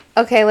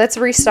Okay, let's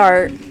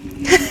restart.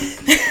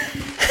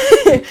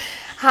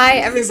 Hi,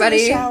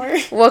 everybody.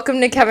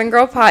 Welcome to Kevin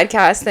Girl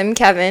Podcast. I'm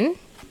Kevin.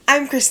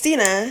 I'm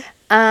Christina.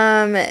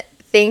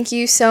 Thank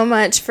you so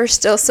much for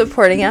still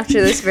supporting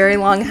after this very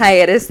long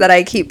hiatus that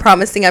I keep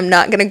promising I'm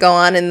not going to go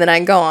on and then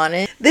I go on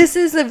it. This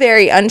is a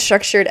very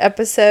unstructured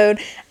episode.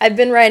 I've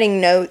been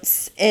writing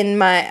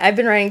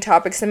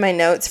topics in my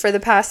notes for the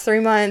past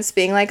 3 months,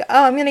 being like,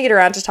 oh, I'm going to get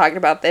around to talking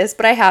about this,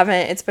 but I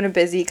haven't. It's been a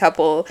busy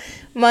couple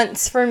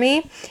months for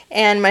me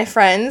and my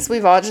friends.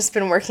 We've all just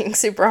been working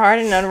super hard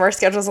and none of our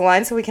schedules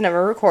align, so we can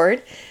never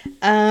record.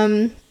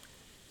 Where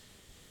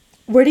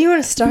do you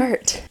want to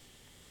start?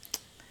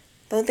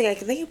 The only thing I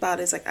can think about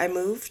is, I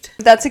moved.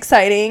 That's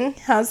exciting.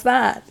 How's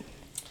that?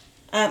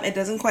 It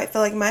doesn't quite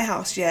feel like my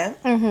house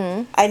yet.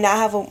 Mm-hmm. I now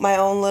have my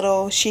own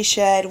little she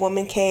shed,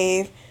 woman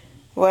cave,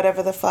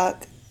 whatever the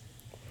fuck.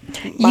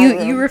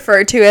 You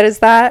refer to it as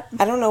that?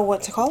 I don't know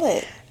what to call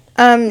it.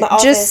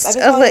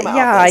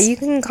 You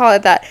can call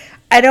it that.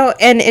 I don't,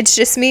 and it's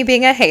just me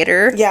being a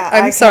hater. Yeah,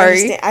 I'm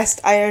sorry.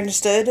 I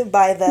understood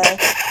by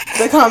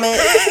the comment.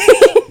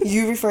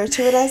 You refer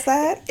to it as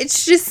that?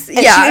 It's just, and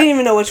yeah. She didn't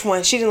even know which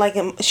one. She didn't like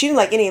him. She didn't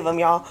like any of them,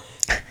 y'all.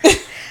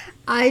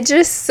 I'm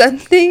just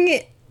being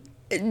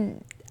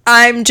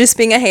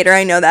a hater.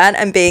 I know that.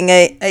 I'm being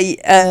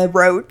a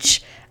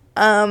roach.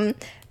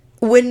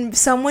 When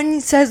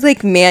someone says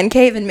man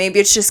cave, and maybe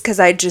it's just because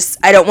I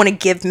don't want to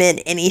give men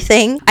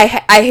anything.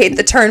 I hate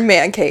the term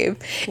man cave.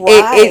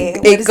 Why?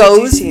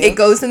 It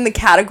goes in the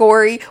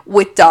category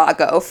with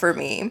doggo for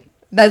me.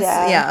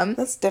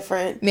 That's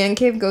different. Man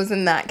cave goes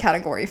in that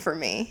category for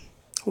me.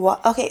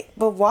 What? Okay,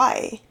 but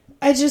why?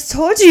 I just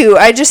told you.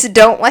 I just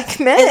don't like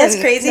men. And that's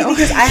crazy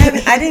because I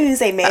didn't even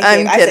say man cave.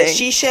 I'm kidding. I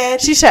said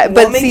she shed.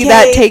 But see, cave.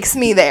 That takes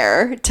me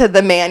there to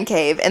the man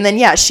cave. And then,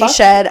 she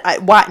shed.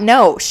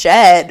 No,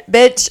 shed.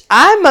 Bitch,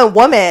 I'm a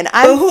woman.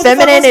 I'm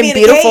feminine and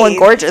beautiful and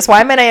gorgeous. Why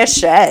am I in a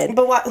shed?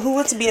 But who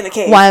wants to be in a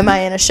cave? Why am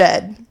I in a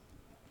shed?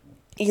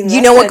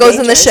 You know what goes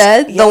in the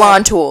shed? Yeah. The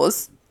lawn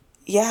tools.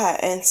 Yeah,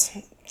 and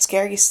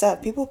scary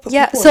stuff. People put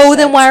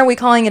then why are we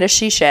calling it a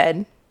she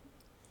shed?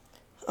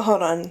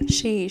 Hold on.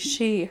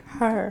 She,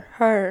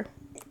 her.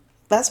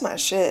 That's my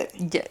shit.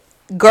 Yeah.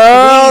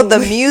 Girl, the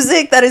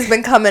music that has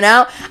been coming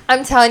out,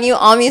 I'm telling you,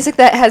 all music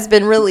that has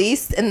been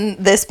released in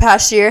this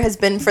past year has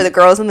been for the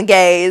girls and the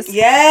gays.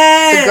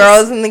 Yes! The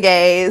girls and the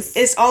gays.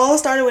 It's all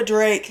started with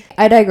Drake.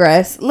 I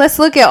digress. Let's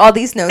look at all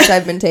these notes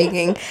I've been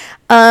taking.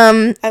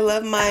 I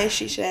love my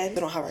she shed. We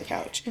don't have our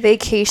couch.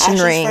 Vacation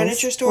rings.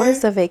 Furniture store. What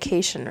is a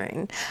vacation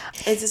ring?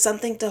 Is it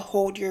something to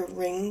hold your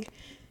ring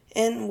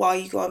in while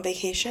you go on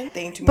vacation?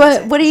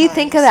 But what do you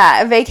think of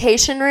that? A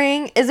vacation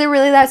ring? Is it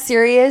really that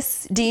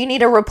serious? Do you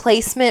need a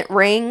replacement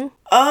ring?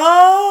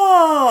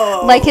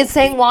 Oh. Like it's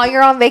saying while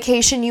you're on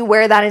vacation, you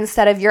wear that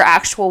instead of your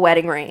actual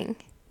wedding ring.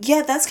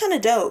 Yeah, that's kind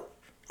of dope.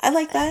 I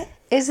like that.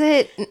 Is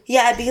it?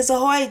 Yeah, because the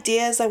whole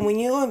idea is when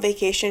you go on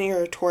vacation,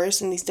 you're a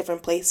tourist in these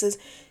different places,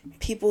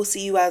 people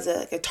see you as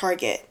a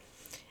target.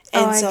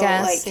 And I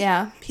guess,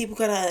 yeah. People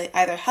gonna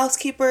either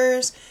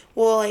housekeepers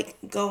will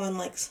go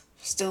and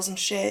steal some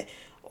shit,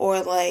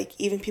 or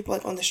even people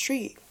on the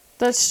street.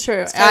 That's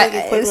true.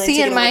 I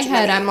see in my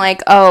head, I'm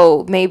like,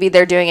 oh, maybe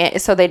they're doing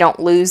it so they don't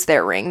lose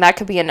their ring. That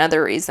could be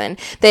another reason.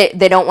 They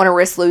don't want to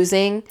risk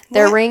losing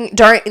their ring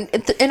during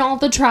in all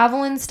the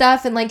travel and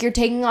stuff, and you're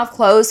taking off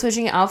clothes,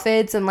 switching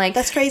outfits, and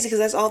that's crazy because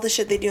that's all the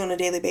shit they do on a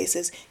daily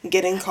basis.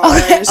 Get in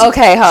cars.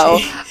 Okay,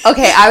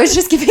 Okay, I was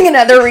just giving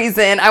another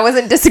reason. I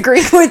wasn't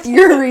disagreeing with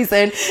your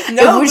reason.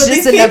 No, it was but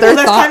just these another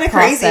people, thought kind of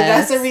crazy.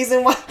 Process. That's the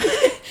reason why.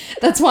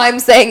 That's why I'm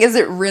saying, is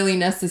it really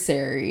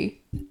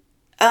necessary?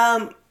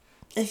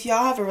 If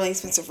y'all have a really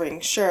expensive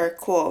ring, sure,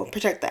 cool,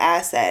 protect the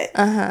asset.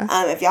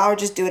 If y'all are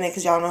just doing it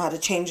because y'all know how to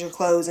change your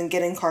clothes and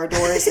get in car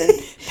doors and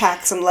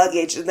pack some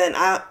luggage, then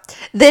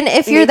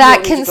if you're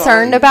that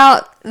concerned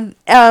about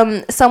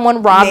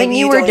someone robbing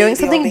you or doing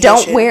something,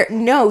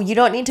 you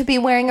don't need to be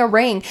wearing a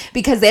ring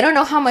because they don't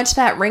know how much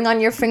that ring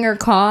on your finger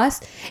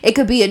costs. It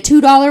could be a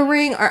 $2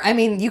 ring, or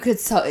you could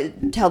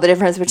tell the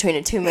difference between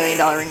a $2 million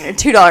ring and a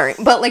 $2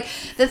 ring. But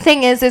the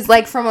thing is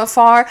from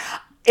afar,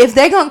 if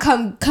they gonna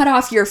come cut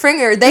off your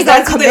finger, they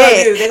gonna come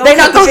in. They're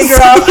not gonna finger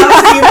off.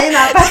 They're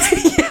not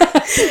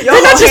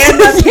just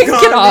gonna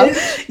yank it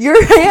off.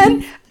 Your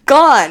hand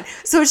gone.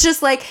 So it's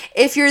just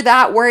if you're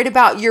that worried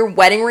about your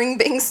wedding ring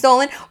being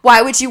stolen,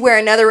 why would you wear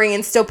another ring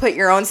and still put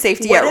your own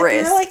safety at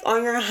risk? What if you're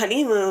on your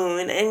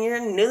honeymoon and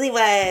you're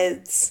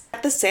newlyweds?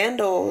 The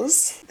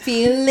sandals.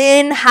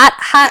 Feeling hot.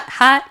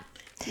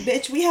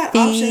 Bitch, we had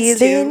options too.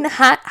 Feeling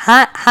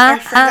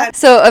hot.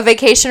 So a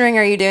vacation ring,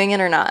 are you doing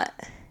it or not?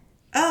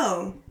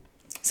 Oh,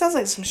 sounds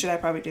like some shit I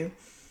probably do.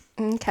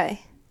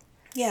 Okay.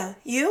 Yeah,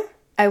 you?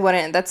 I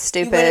wouldn't. That's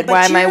stupid.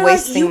 Why am I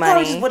wasting money? You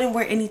probably just wouldn't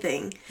wear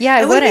anything. Yeah,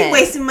 I wouldn't. Be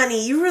wasting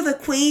money. You were the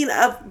queen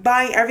of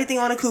buying everything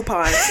on a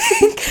coupon.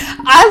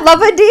 I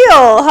love a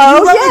deal, ho.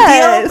 You love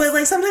a deal,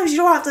 like, sometimes you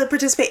don't have to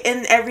participate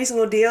in every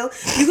single deal.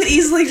 You could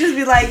easily just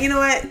be like, you know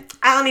what?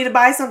 I don't need to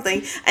buy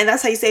something. And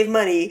that's how you save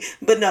money.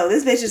 But no,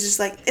 this bitch is just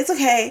like, it's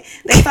okay.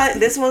 They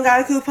find this one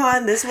got a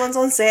coupon. This one's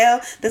on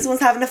sale. This one's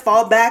having a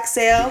fallback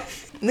sale.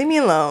 Leave me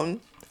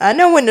alone. I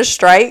know when to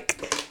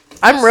strike.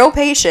 I'm real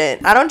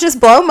patient. I don't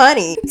just blow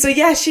money. So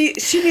yeah, she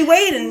be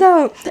waiting.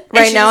 No.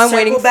 Right now I'm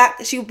waiting.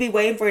 She would be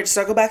waiting for it to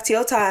circle back to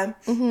your time.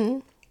 Mm-hmm.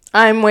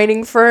 I'm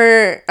waiting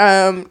for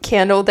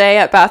Candle Day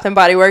at Bath &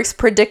 Body Works.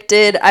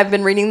 Predicted. I've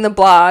been reading the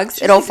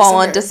blogs. It'll fall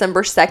on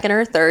December 2nd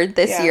or 3rd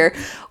this year.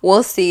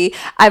 We'll see.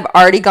 I've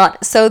already gone.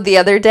 So the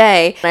other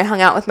day, I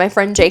hung out with my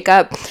friend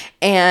Jacob,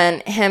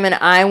 and him and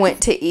I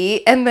went to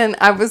eat. And then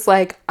I was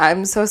like,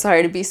 I'm so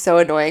sorry to be so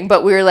annoying,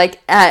 but we were like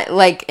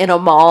in a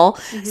mall.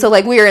 Mm-hmm. So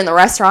like we were in the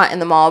restaurant in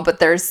the mall, but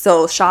there's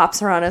still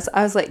shops around us.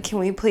 I was like, can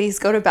we please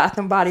go to Bath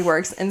 & Body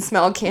Works and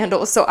smell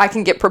candles so I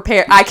can get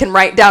prepared? I can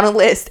write down a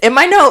list in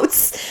my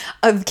notes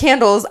of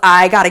candles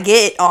I gotta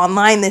get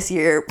online this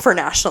year for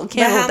National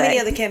Candle Day. But how many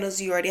other candles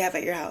do you already have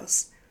at your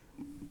house?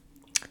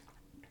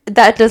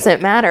 That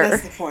doesn't matter.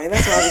 That's the point.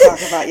 That's what I was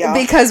talking about, y'all.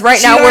 Because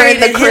right now we're in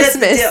the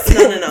Christmas.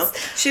 No.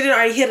 She didn't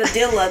already hit a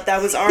deal up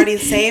that was already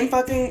the same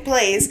fucking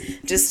place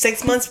just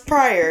 6 months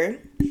prior.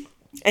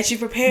 And she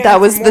prepared. That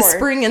was the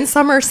spring and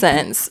summer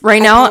scents.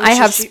 Right now I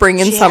have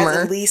spring and summer. She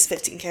has at least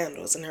 15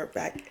 candles in her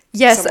bag.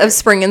 Yes, somewhere. Of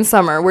spring and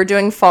summer. We're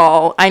doing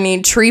fall. I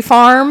need Tree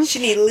Farm. She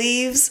need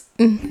leaves.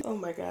 Oh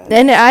my God.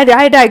 And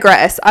I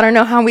digress. I don't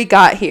know how we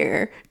got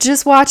here.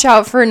 Just watch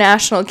out for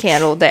National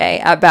Candle Day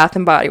at Bath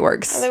 & Body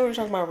Works. I thought we were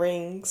talking about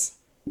rings.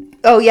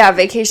 Oh yeah,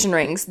 vacation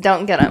rings.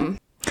 Don't get them.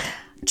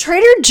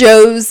 Trader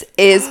Joe's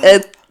is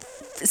a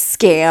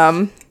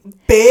scam.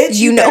 Bitch,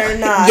 you better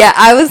not. Yeah,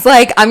 I was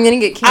like, I'm gonna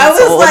get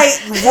canceled. I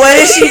was like, what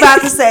is she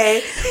about to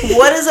say?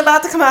 What is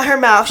about to come out her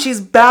mouth? She's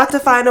about to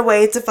find a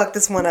way to fuck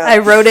this one up. I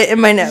wrote it in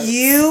my notes.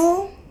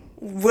 You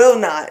will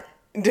not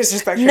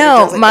disrespect Trader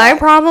Joe's. No, like my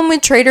problem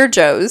with Trader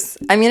Joe's.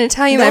 I'm gonna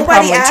tell you my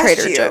problem with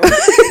Trader Joe's.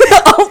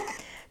 No.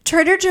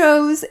 Trader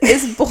Joe's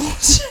is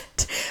bullshit.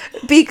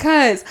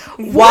 Because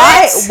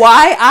why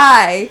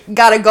I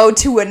gotta go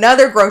to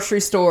another grocery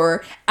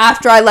store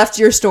after I left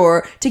your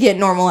store to get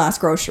normal ass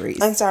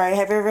groceries? I'm sorry,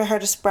 have you ever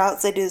heard of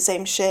Sprouts? They do the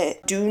same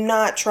shit. Do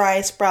not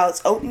try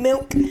Sprouts oat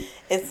milk.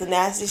 It's the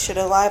nastiest shit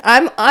alive.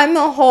 I'm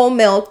a whole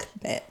milk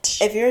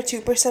bitch. If you're a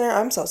 2%er,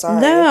 I'm so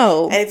sorry.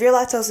 No. And if you're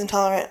lactose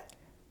intolerant,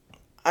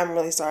 I'm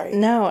really sorry.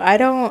 No, I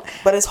don't.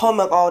 But it's whole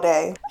milk all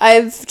day.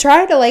 I've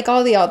tried to like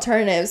all the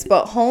alternatives,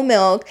 but whole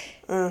milk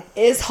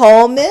is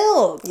whole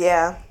milk.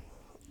 Yeah.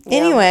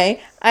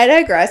 Anyway, I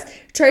digress.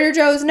 Trader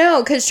Joe's,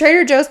 no, because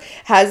Trader Joe's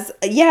has,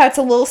 it's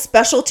a little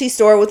specialty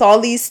store with all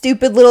these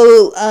stupid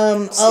little,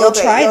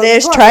 try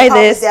this. You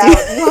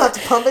don't have to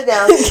pump it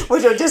down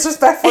with your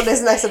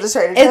disrespectfulness next to the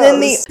Trader Joe's.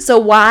 And then so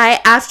why,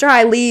 after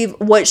I leave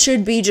what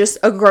should be just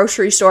a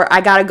grocery store,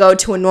 I gotta go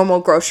to a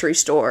normal grocery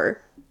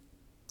store?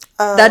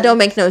 That don't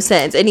make no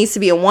sense. It needs to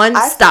be a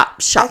one-stop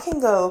shop. I can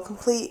go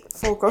complete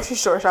full grocery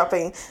store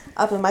shopping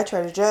up in my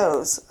Trader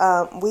Joe's.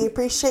 We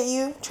appreciate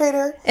you,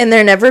 Trader. And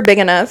they're never big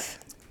enough.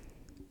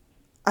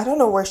 I don't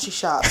know where she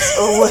shops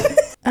or what.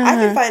 I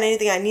can find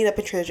anything I need up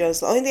in Trader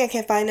Joe's. The only thing I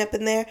can't find up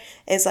in there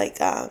is like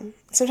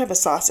some type of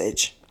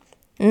sausage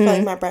for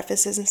like my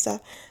breakfasts and stuff.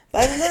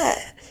 But other than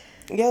that,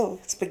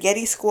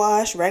 spaghetti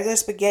squash, regular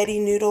spaghetti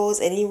noodles,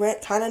 any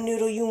kind of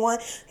noodle you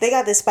want. They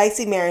got this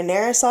spicy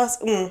marinara sauce.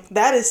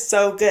 That is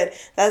so good.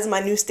 That is my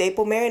new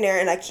staple,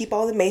 marinara, and I keep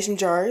all the mason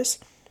jars.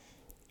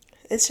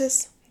 It's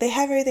just, they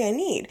have everything I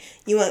need.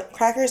 You want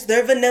crackers?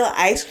 Their vanilla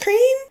ice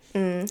cream?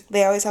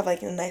 They always have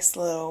like a nice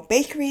little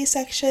bakery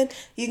section.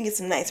 You can get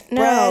some nice bread.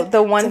 No,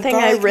 the one thing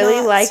I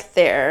really like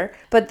there,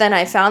 but then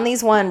I found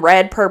these one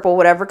red, purple,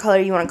 whatever color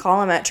you want to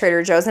call them at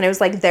Trader Joe's, and it was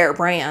like their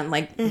brand,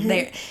 like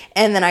their.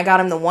 And then I got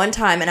them the one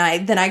time, and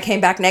I came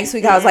back next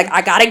week. I was like,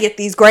 I gotta get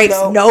these grapes.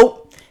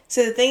 Nope.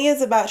 So the thing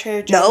is about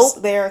Trader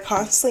Joe's, they are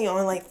constantly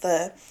on like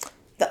the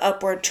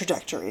upward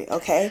trajectory.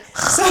 Okay,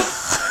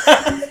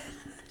 so.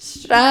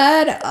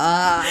 Shut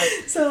up.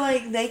 So,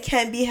 like, they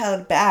can't be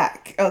held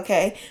back,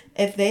 okay?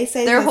 If they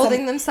say... They're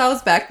holding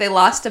themselves back. They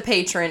lost a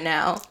patron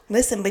now.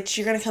 Listen, but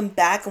you're going to come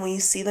back, and when you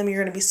see them, you're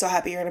going to be so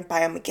happy you're going to buy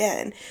them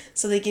again.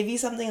 So, they give you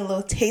something, a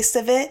little taste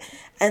of it,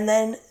 and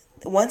then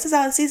once it's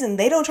out of season,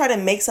 they don't try to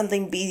make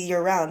something be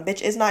year-round.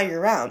 Bitch, it's not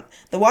year-round.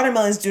 The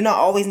watermelons do not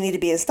always need to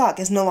be in stock.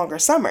 It's no longer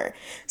summer.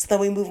 So,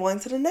 then we move on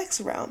to the next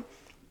round.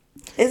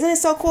 Isn't it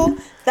so cool?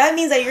 That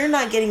means that you're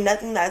not getting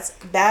nothing that's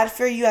bad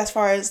for you as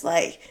far as,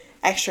 like...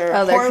 extra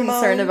hormones. They're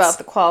concerned about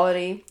the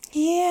quality.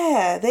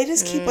 Yeah, they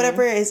just keep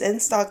whatever is in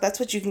stock. That's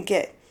what you can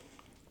get.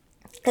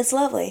 It's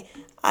lovely.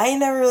 I ain't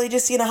never really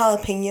just seen a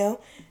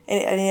jalapeno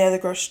in any other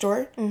grocery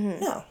store.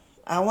 No,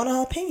 I want a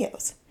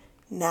jalapenos.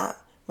 Now,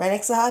 right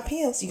next to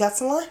jalapenos, you got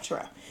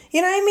cilantro.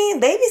 You know what I mean?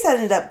 They be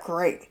setting it up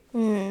great.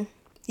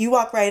 You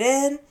walk right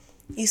in,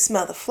 you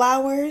smell the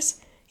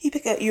flowers, you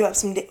pick up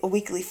some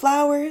weekly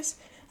flowers,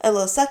 a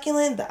little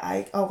succulent that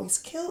I always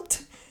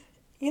killed.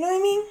 You know what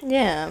I mean?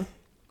 Yeah.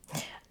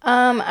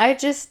 I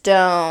just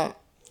don't.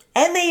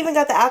 And they even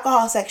got the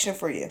alcohol section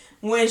for you.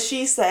 When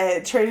she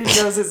said Trader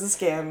Joe's is a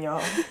scam,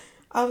 y'all,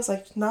 I was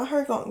like, not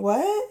her going,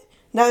 what?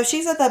 Now, if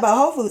she said that about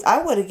Whole Foods,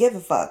 I wouldn't give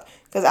a fuck.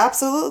 Because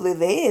absolutely,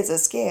 there is a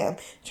scam.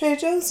 Trader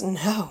Joe's,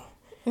 no.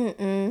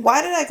 Mm-mm.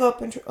 Why did I go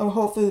up in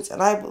Whole Foods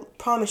and I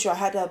promise you I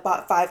had to have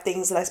bought 5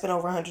 things that I spent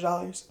over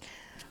 $100?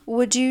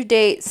 Would you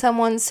date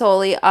someone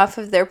solely off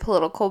of their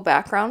political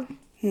background?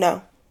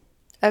 No.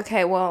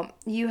 Okay, well,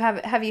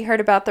 have you heard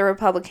about the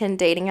Republican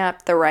dating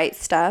app, The Right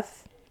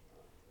Stuff?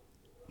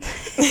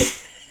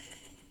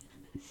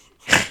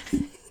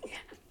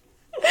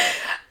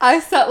 I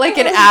saw like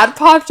an ad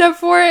popped up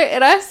for it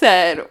and I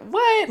said,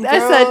 what? Girl. I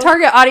said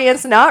target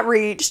audience not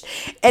reached,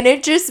 and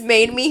it just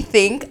made me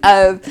think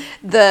of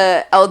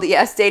the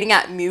LDS dating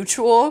app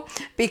Mutual,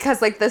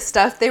 because like the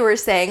stuff they were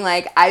saying,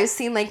 like I've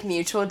seen like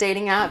Mutual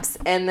dating apps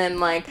and then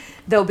like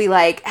they'll be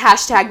like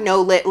hashtag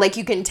no lit, like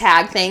you can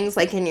tag things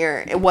like in your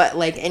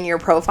in your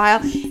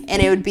profile,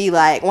 and it would be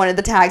like one of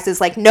the tags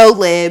is like no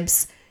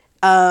libs,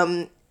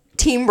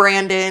 Team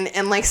Brandon,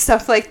 and like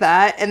stuff like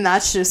that, and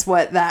that's just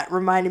what that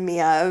reminded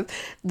me of.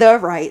 The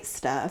Right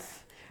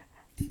Stuff.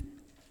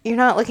 You're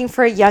not looking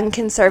for a young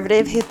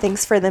conservative who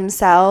thinks for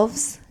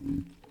themselves?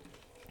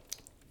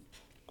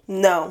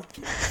 No.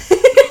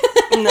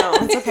 No,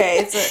 it's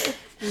okay.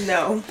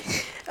 No.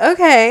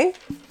 Okay.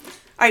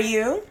 Are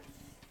you?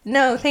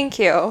 No, thank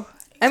you.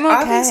 I'm okay.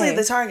 Obviously,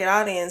 the target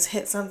audience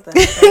hit something.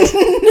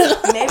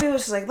 No. Maybe it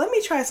was just like, let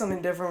me try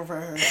something different for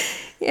her.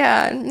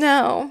 Yeah,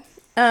 no.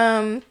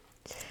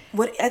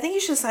 What I think you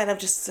should sign up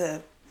just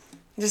to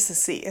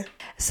see.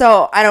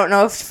 So I don't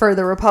know if for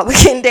the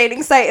Republican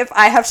dating site, if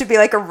I have to be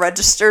like a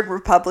registered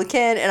Republican,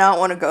 and I don't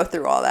want to go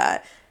through all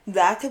that.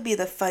 That could be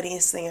the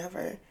funniest thing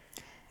ever.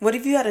 What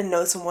if you had to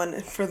know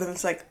someone for them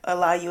to like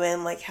allow you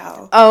in, like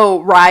how?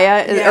 Oh,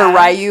 Raya or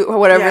Ryu or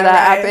whatever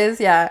that app is.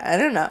 Yeah, I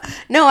don't know.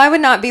 No, I would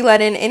not be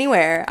let in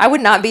anywhere. I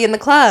would not be in the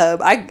club.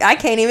 I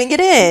can't even get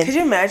in. Could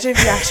you imagine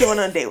if you actually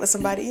went on a date with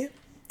somebody?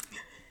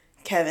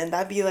 Kevin,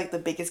 that'd be like the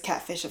biggest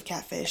catfish of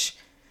catfish.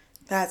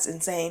 That's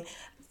insane.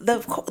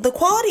 The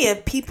quality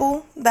of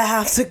people that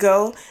have to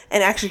go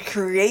and actually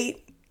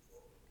create,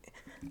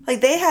 like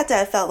they had to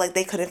have felt like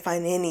they couldn't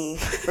find any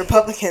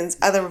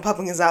other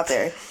Republicans out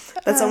there.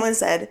 But someone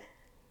said,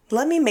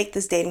 let me make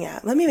this dating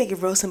app. Let me make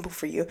it real simple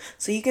for you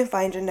so you can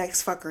find your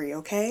next fuckery,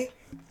 okay?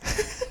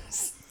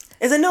 Is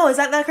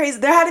that crazy?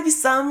 There had to be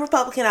some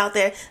Republican out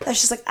there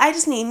that's just like, I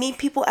just need to meet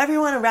people.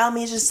 Everyone around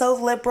me is just so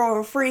liberal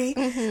and free.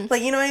 Mm-hmm.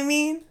 Like, you know what I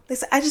mean? They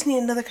said, I just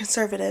need another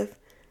conservative.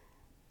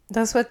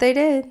 That's what they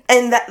did.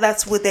 And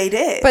that's what they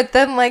did. But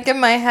then, like, in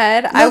my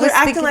head, I was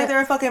acting like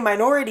they're a fucking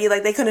minority.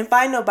 Like, they couldn't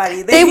find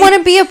nobody. They want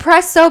to be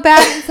oppressed so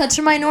bad in such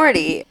a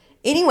minority.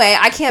 Anyway,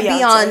 I can't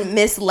be on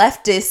Miss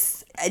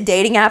Leftist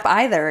dating app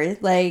either.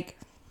 Like...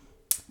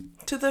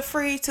 To the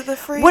free.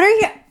 What are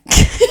you...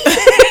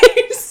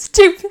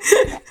 Stupid.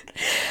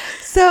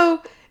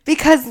 So,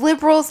 because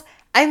liberals...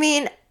 I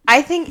mean,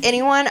 I think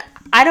anyone...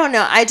 I don't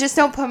know. I just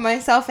don't put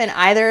myself in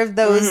either of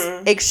those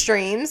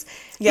extremes.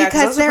 Yeah,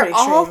 because they're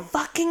all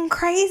fucking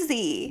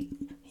crazy.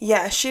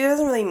 Yeah, she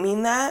doesn't really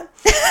mean that.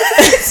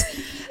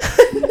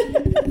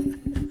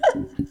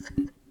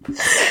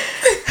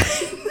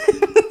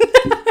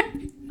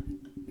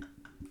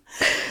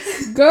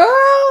 Girl.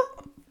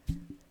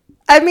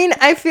 I mean,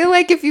 I feel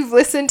like if you've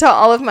listened to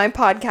all of my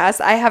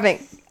podcasts,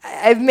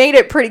 I've made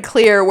it pretty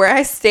clear where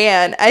I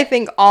stand. I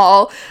think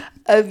all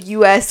of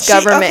U.S.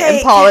 government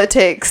and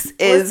politics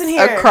is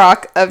a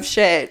crock of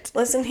shit.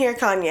 Listen here,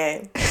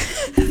 Kanye.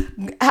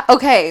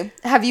 Okay,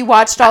 have you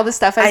watched all the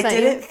stuff I sent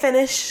you? I didn't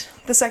finish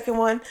the second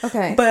one.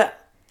 Okay.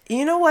 But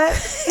you know what?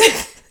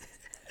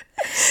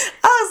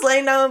 I was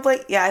laying down and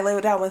I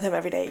lay down with him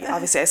every day.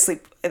 Obviously, I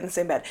sleep in the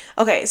same bed.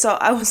 Okay, so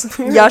I was...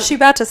 Y'all, she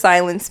about to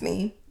silence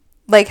me.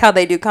 Like how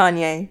they do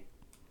Kanye.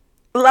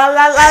 La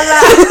la la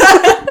la.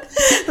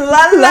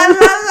 La la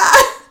la la.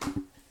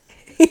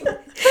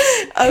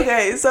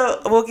 Okay,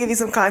 so we'll give you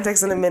some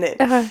context in a minute.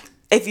 Uh-huh.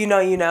 If you know,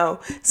 you know.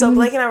 So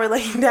Blake and I were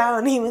laying down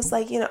and he was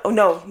like,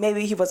 no,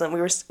 maybe he wasn't.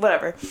 We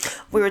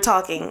were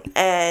talking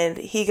and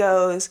he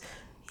goes,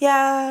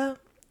 yeah,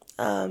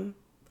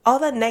 all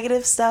that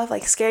negative stuff,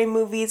 like scary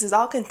movies, is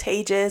all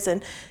contagious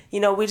and,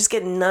 we just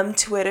get numb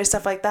to it or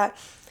stuff like that.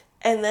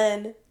 And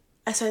then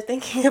I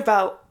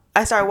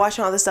started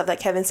watching all this stuff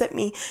that Kevin sent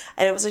me,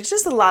 and it was like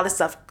just a lot of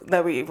stuff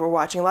that we were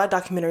watching, a lot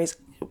of documentaries.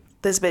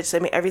 This bitch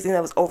sent me everything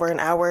that was over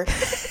an hour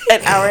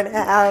and a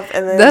half,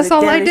 and then that's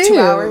all I do. 2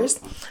 hours.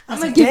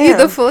 I'm gonna give you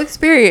the full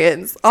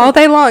experience all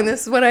day long.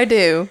 This is what I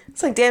do.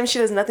 It's like, damn, she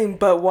does nothing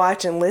but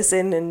watch and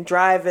listen and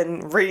drive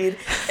and read.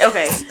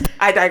 Okay,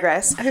 I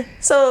digress.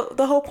 So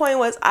the whole point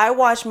was I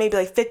watched maybe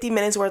like 50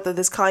 minutes worth of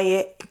this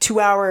Kanye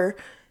 2-hour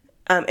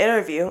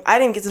interview. I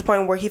didn't get to the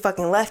point where he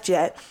fucking left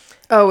yet.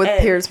 Oh, with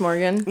Piers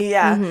Morgan?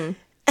 Yeah. Mm-hmm.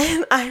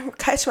 And I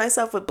catch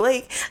myself with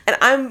Blake, and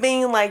I'm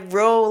being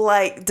real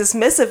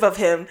dismissive of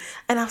him.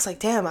 And I was like,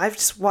 damn, I've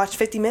just watched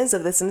 50 minutes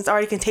of this and it's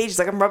already contagious.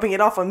 Like, I'm rubbing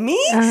it off on me?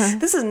 Uh-huh.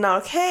 This is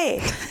not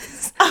okay.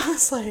 I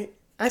was like,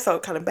 I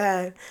felt kind of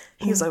bad.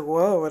 He was like,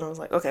 whoa. And I was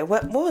like, okay,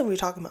 what were we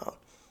talking about?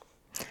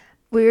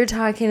 We were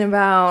talking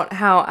about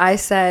how I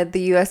said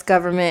the U.S.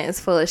 government is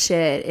full of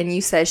shit, and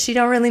you said she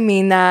don't really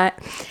mean that,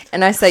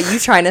 and I said you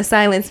trying to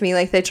silence me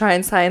like they try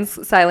and silence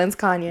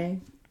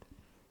Kanye.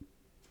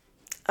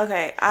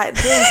 Okay, I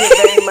didn't get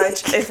very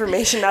much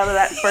information out of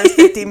that first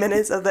 50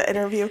 minutes of the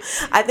interview.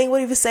 I think what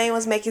he was saying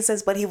was making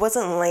sense, but he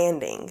wasn't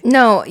landing.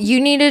 No,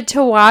 you needed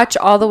to watch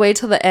all the way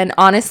to the end.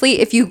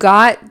 Honestly, if you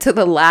got to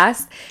the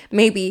last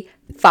maybe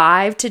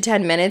 5 to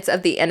 10 minutes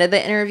of the end of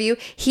the interview,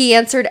 he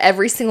answered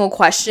every single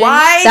question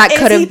that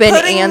could have been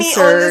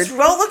answered. Me on this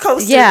roller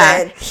coaster, yeah,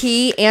 then?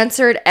 He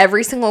answered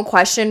every single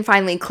question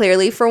finally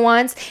clearly for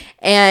once,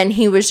 and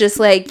he was just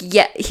like,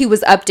 yeah, he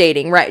was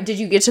updating, right? Did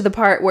you get to the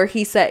part where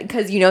he said,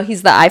 because you know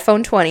he's the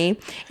iPhone 20,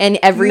 and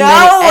every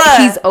minute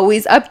he's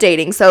always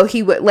updating, so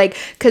he would like,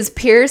 because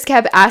Piers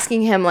kept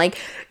asking him like,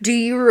 do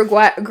you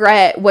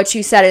regret what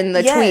you said in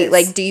the tweet?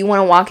 Like, do you want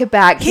to walk it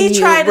back? He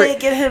tried to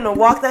get him to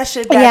walk that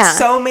shit back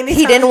so many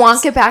times. He didn't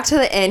walk it back to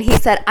the end. He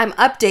said, I'm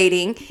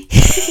updating.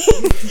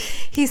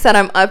 He said,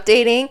 I'm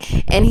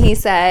updating. And he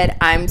said,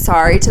 I'm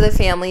sorry to the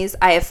families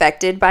I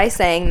affected by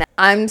saying that.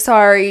 I'm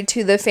sorry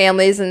to the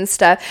families and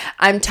stuff.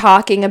 I'm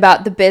talking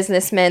about the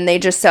businessmen. They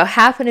just so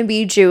happen to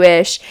be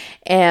Jewish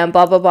and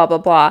blah, blah, blah, blah,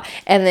 blah.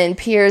 And then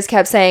Piers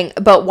kept saying,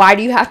 but why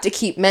do you have to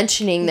keep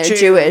mentioning they're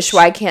Jewish?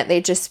 Why can't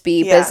they just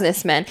be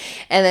businessmen?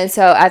 And then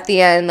so at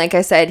the end, like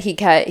I said,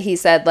 he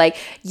said like,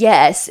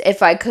 yes,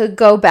 if I could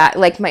go back,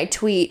 like my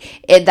tweet,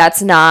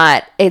 that's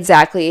not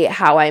exactly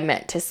how I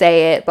meant to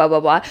say it, blah, blah,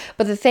 blah.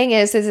 But the thing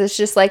is it's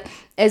just like,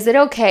 is it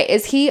okay?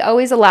 Is he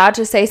always allowed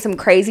to say some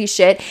crazy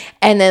shit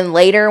and then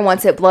later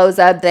once it blows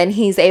up, then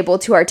he's able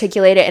to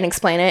articulate it and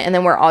explain it and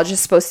then we're all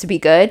just supposed to be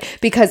good?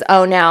 Because,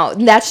 oh, now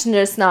that's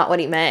just not what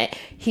he meant.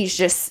 He's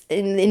just,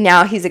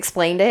 now he's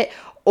explained it.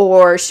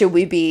 Or should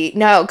we be,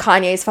 no,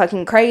 Kanye's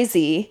fucking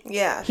crazy.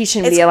 Yeah. He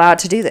shouldn't be allowed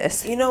to do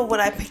this. You know what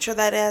I picture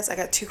that as? I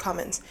got 2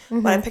 comments.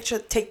 Mm-hmm. What I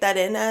take that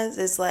in as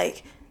is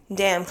like,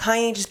 damn,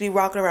 Kanye just be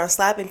walking around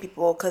slapping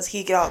people because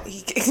he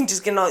can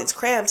just get all these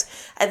cramps,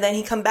 and then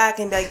he come back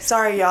and be like,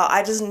 sorry y'all,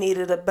 I just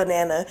needed a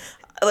banana.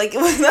 Like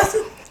that's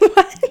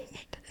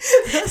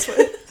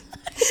what.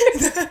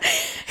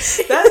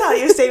 That's how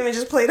your statement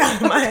just played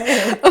out in my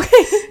head.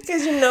 Okay,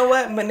 because you know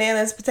what,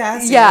 bananas,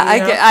 potassium. Yeah,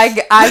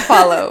 I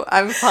follow.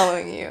 I'm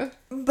following you.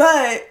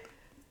 But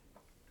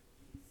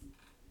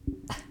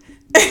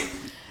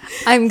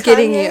I'm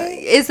getting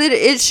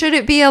you. Should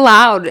it be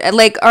allowed?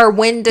 Like, or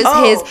when does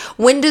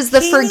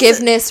the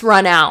forgiveness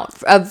run out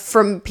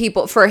from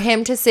people for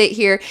him to sit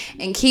here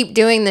and keep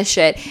doing this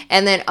shit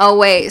and then, oh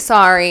wait,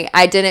 sorry,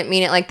 I didn't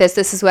mean it like this.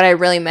 This is what I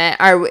really meant.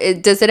 Or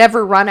does it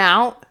ever run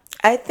out?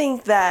 I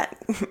think that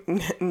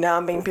now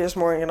I'm being Piers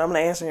Morgan. I'm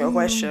gonna answer your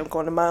question. I'm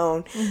going to my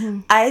own.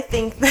 Mm-hmm. I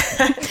think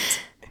that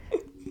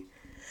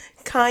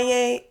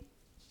Kanye,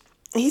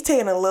 he's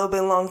taking a little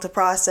bit long to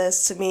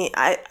process to me.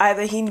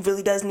 Either he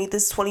really does need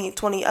this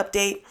 2020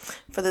 update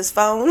for this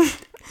phone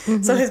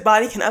mm-hmm. so his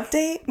body can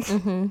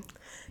update.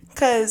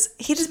 Because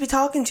he just be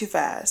talking too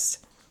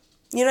fast.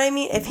 You know what I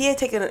mean? If he had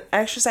taken an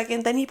extra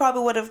second, then he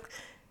probably would have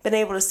been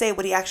able to say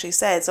what he actually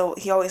said. So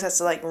he always has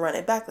to like run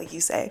it back, like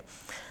you say.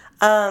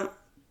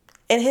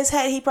 In his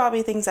head, he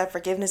probably thinks that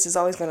forgiveness is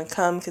always going to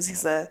come because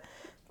he's a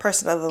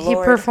person of the Lord.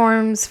 He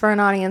performs for an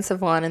audience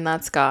of one, and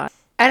that's God.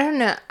 I don't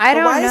know.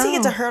 Why does he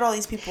get to hurt all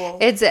these people?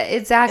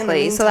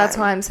 Exactly. So that's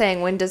why I'm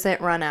saying, when does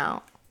it run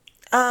out?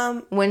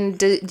 When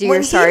do your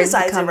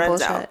sorries become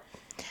bullshit? Out.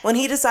 When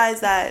he decides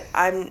that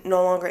I'm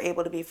no longer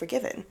able to be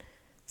forgiven.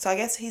 So I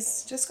guess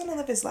he's just going to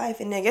live his life.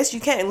 And I guess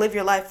you can't live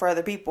your life for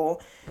other people.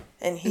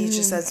 And he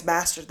just has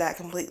mastered that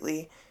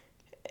completely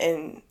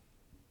in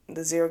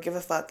the zero give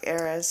a fuck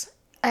eras.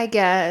 I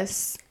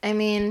guess. I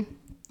mean,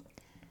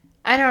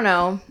 I don't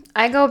know.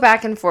 I go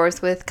back and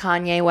forth with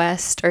Kanye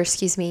West, or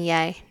excuse me,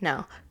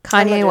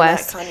 Kanye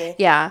West. Kanye.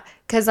 Yeah,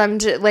 because I'm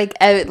just like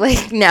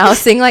now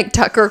seeing like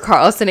Tucker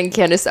Carlson and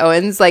Candace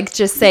Owens like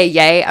just say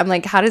yay. I'm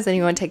like, how does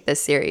anyone take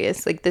this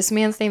serious? Like, this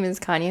man's name is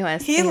Kanye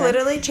West. He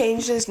literally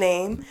changed his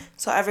name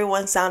so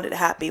everyone sounded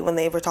happy when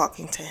they were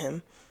talking to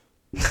him.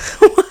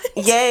 What?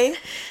 Yay,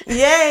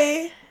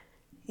 yay,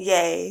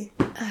 yay.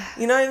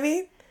 You know what I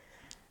mean?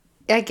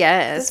 I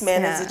guess. This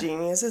man is a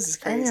genius. This is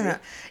crazy. I don't know.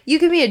 You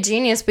can be a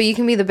genius, but you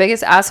can be the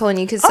biggest asshole and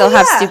you can still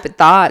have stupid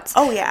thoughts.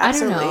 Oh, yeah,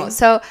 absolutely. I don't know.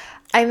 So,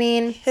 I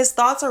mean... his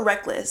thoughts are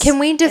reckless. Can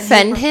we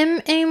defend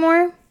him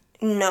anymore?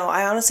 No,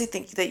 I honestly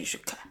think that you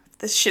should cut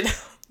this shit out.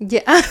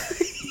 Yeah. I'm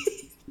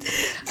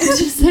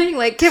just saying,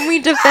 like, can we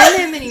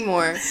defend him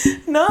anymore?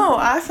 No,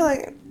 I feel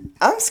like...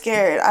 I'm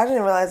scared. I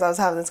didn't realize I was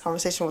having this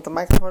conversation with the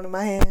microphone in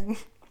my hand.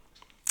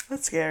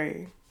 That's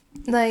scary.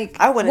 Like,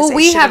 I wouldn't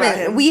say shit about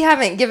him. We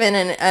haven't given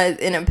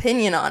an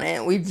opinion on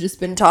it. We've just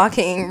been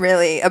talking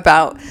really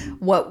about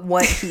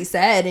what he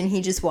said, and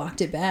he just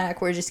walked it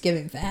back. We're just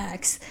giving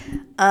facts.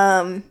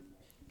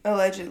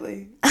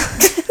 Allegedly.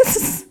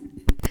 It's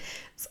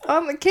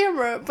on the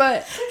camera,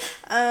 but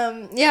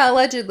yeah,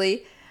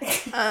 allegedly.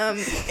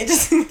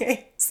 Just in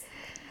case.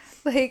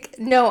 Like,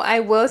 no, I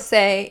will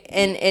say,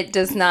 and it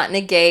does not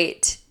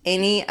negate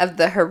any of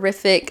the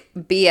horrific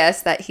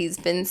BS that he's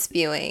been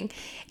spewing.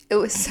 it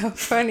was so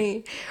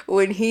funny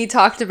when he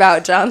talked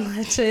about John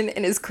Legend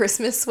and his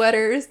Christmas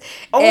sweaters.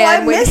 Oh, and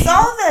I missed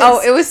all this. Oh,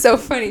 it was so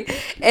funny.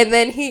 And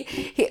then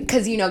he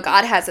because, you know,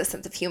 God has a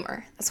sense of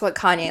humor. That's what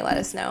Kanye let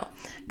us know.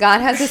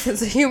 God has a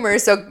sense of humor.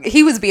 So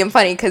he was being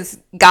funny because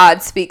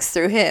God speaks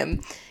through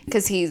him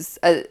because he's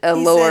a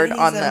Lord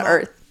on the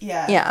earth.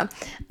 Yeah.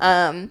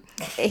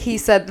 He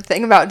said the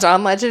thing about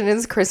John Legend and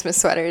his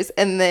Christmas sweaters.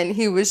 And then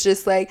he was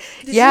just like,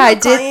 Did you know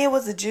Kanye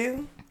was a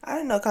Jew? I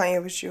didn't know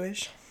Kanye was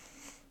Jewish.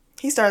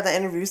 He started the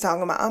interviews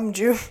talking about, I'm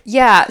Jew.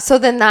 Yeah, so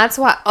then that's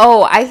why,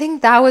 I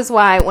think that was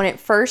why when it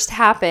first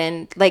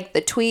happened, like the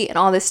tweet and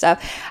all this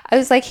stuff, I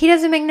was like, he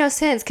doesn't make no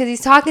sense because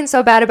he's talking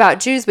so bad about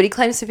Jews, but he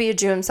claims to be a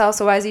Jew himself,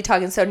 so why is he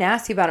talking so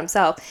nasty about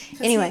himself?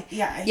 Anyway. He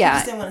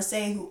just didn't want to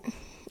say who.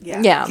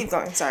 Yeah. Keep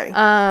going, sorry.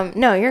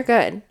 No, you're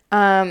good.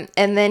 And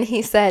then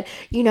he said,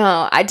 you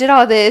know, I did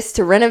all this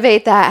to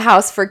renovate that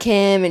house for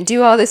Kim and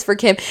do all this for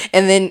Kim.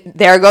 And then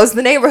there goes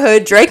the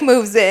neighborhood. Drake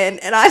moves in.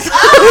 And I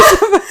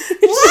thought,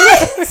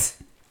 what?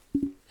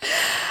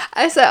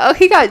 I said, oh,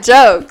 he got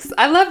jokes.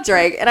 I love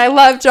Drake and I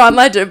love John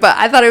Legend, but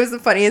I thought it was the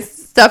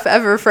funniest stuff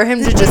ever for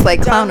him to just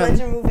like clown him.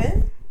 John Legend move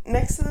in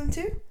next to them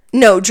too?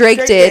 No,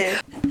 Drake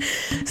did.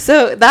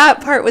 So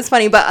that part was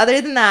funny. But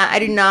other than that, I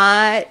do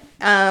not...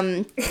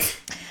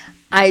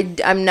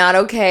 I'm not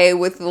okay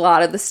with a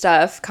lot of the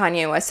stuff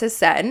Kanye West has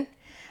said.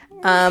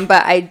 But I'm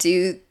going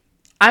to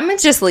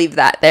just leave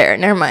that there.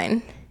 Never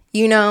mind.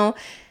 You know,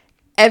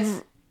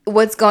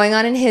 what's going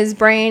on in his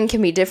brain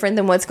can be different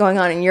than what's going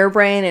on in your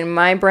brain and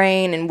my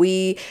brain. And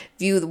we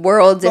view the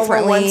world differently.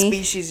 But we're one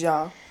species,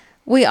 y'all.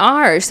 We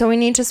are. So we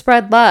need to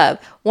spread love.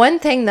 One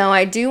thing, though,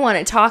 I do want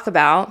to talk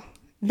about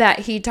that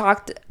he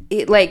talked...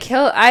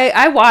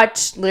 I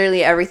watch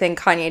literally everything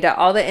Kanye does.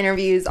 All the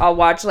interviews, I'll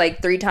watch like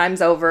 3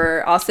 times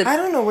over. I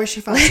don't know where she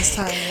finds this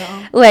time,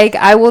 y'all. Like,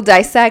 I will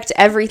dissect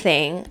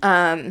everything.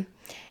 And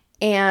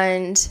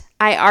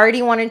I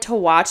already wanted to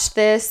watch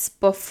this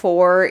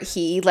before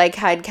he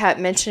had kept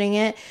mentioning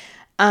it.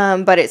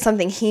 But it's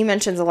something he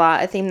mentions a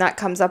lot. A theme that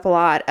comes up a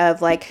lot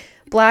of like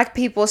Black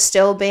people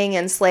still being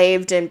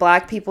enslaved and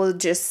Black people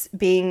just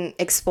being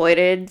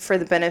exploited for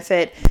the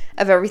benefit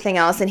of everything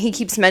else. And he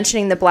keeps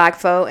mentioning the Black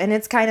vote. And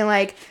it's kind of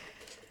like,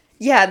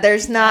 yeah,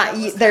 there's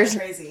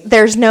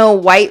no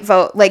white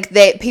vote. Like,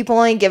 people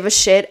only give a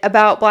shit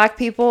about Black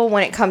people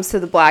when it comes to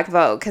the Black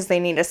vote because they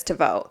need us to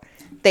vote.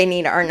 They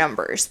need our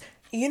numbers.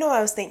 You know what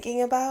I was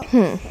thinking about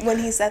when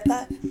he said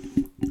that?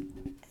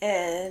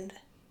 And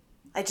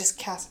I just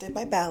casted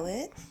my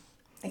ballot.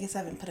 I guess I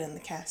haven't put it in the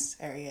cast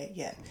area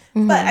yet.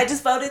 Mm-hmm. But I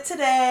just voted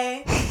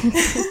today.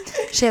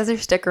 She has her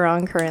sticker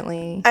on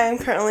currently. I am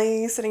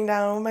currently sitting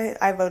down with my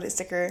I voted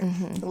sticker.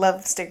 Mm-hmm.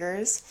 Love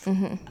stickers.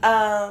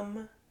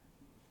 Mm-hmm.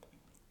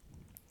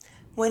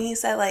 When he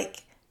said,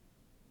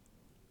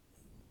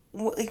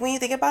 when you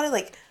think about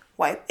it,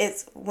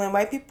 when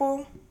white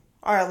people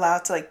are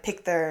allowed to,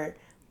 pick their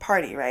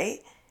party, right?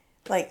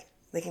 Like,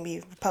 they can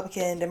be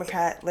Republican,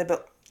 Democrat,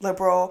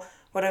 liberal,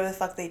 whatever the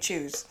fuck they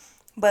choose.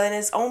 But then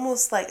it's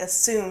almost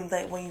assumed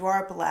that when you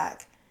are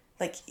Black,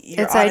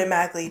 you're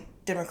automatically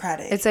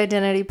Democratic. It's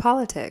identity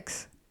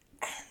politics.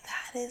 And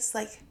that is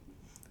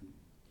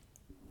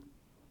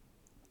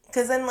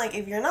because then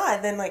if you're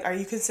not, then are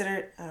you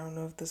considered? I don't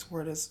know if this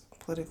word is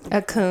politically.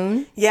 A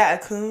coon. Yeah, a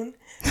coon.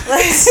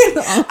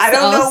 I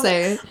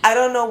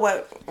don't know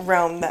what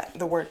realm that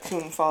the word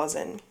coon falls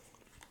in.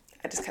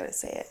 I just kind of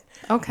say it.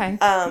 Okay.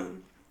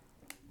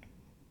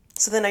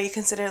 So then, are you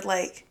considered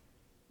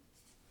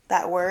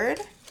that word?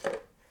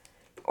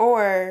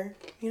 Or,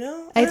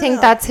 I think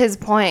that's his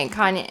point.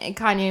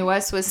 Kanye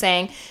West was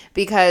saying,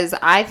 because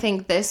I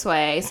think this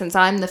way, since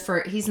I'm the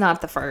first, he's not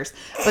the first,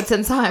 but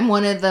since I'm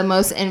one of the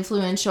most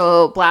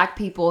influential Black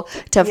people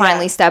to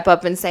finally step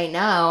up and say,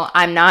 no,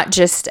 I'm not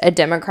just a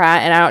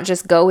Democrat and I don't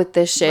just go with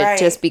this shit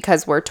just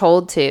because we're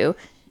told to,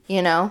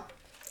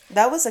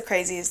 That was the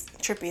craziest,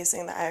 trippiest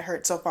thing that I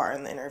heard so far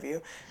in the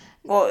interview.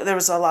 Well, there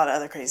was a lot of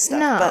other crazy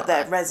stuff, but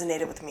that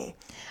resonated with me.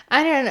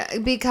 I don't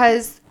know,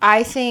 because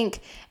I think,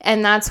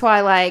 and that's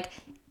why,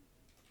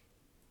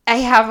 I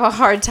have a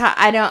hard time,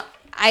 I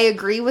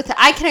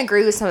can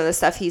agree with some of the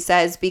stuff he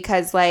says,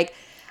 because, I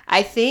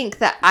think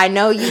that, I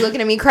know you looking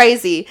at me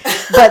crazy,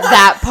 but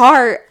that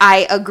part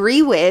I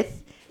agree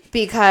with,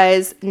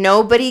 because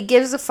nobody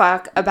gives a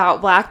fuck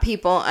about Black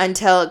people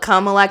until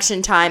come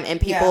election time,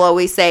 and people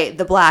always say,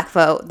 the Black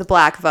vote, the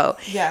Black vote.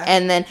 Yeah.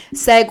 And then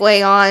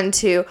segue on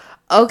to,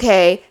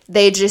 okay,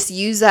 they just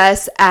use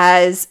us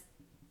as...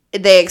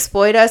 They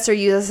exploit us or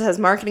use us as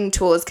marketing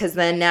tools, because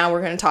then now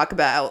we're going to talk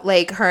about,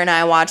 her and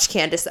I watched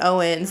Candace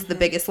Owens, The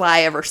Biggest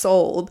Lie Ever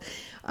Sold,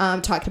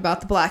 talked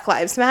about the Black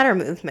Lives Matter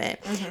movement.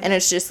 Mm-hmm. And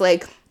it's just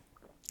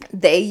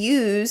they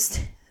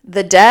used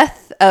the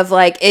death of,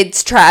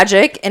 it's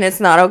tragic and it's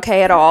not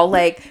okay at all.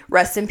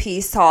 Rest in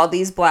peace to all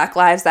these Black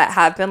lives that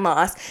have been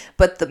lost.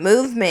 But the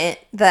movement,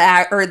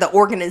 the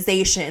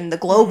organization, the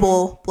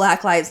global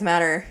Black Lives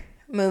Matter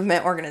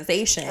movement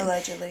organization.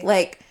 Allegedly.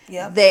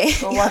 Yep.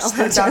 Go watch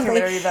the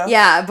documentary though.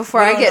 Yeah,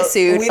 before I get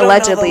sued.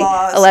 Allegedly.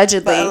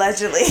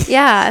 Allegedly.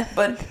 Yeah.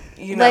 But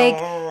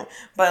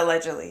But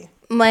allegedly.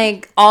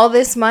 Like, all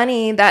this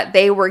money that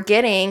they were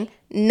getting,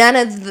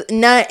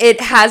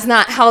 it has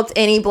not helped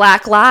any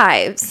Black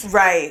lives.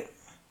 Right.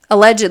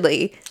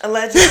 Allegedly.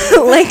 Like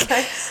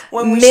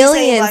when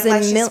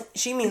millions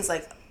she means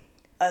like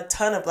a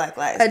ton of Black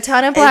lives. A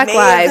ton of Black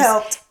lives.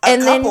 Helped a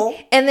couple.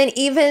 And then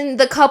even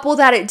the couple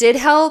that it did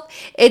help,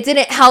 it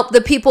didn't help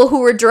the people who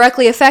were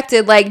directly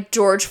affected, like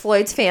George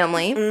Floyd's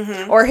family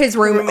or his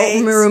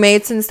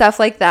roommates and stuff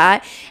like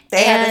that.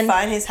 They had to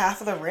find his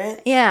half of the rent.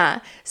 Yeah.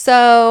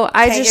 So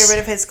Can't get rid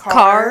of his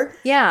car.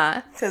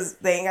 Yeah. Because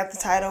they ain't got the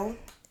title.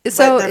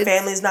 So but their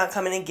family's not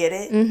coming to get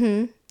it.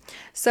 Mm-hmm.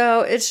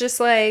 So it's just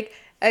like,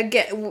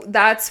 again,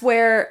 that's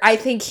where I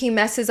think he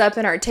messes up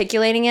in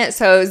articulating it.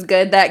 So it was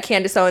good that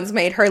Candace Owens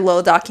made her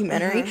little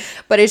documentary.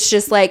 But it's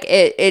just like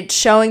it's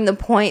showing the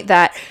point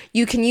that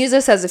you can use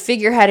us as a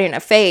figurehead in a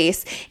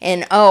face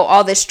and,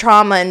 all this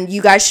trauma and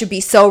you guys should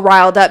be so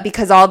riled up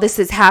because all this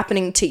is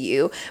happening to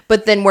you.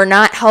 But then we're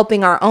not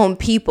helping our own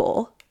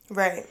people.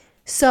 Right.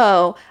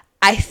 So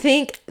I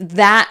think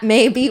that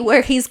may be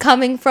where he's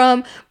coming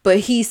from. But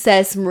he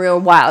says some real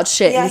wild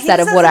shit instead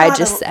of what I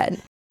just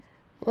said.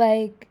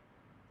 Like,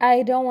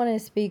 I don't want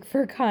to speak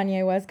for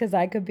Kanye West because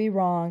I could be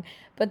wrong,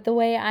 but the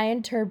way I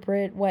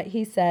interpret what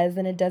he says,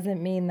 and it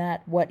doesn't mean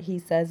that what he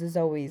says is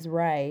always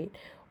right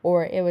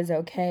or it was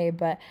okay,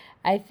 but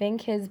I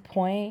think his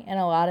point in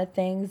a lot of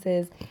things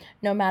is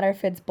no matter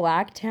if it's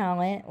Black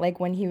talent, like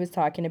when he was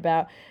talking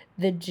about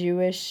the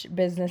Jewish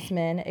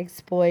businessmen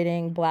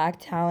exploiting Black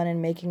talent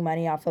and making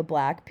money off of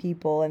Black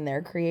people and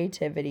their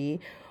creativity,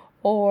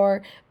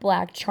 or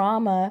Black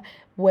trauma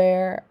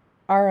where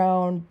our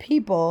own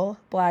people,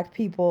 Black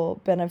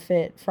people,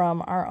 benefit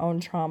from our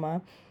own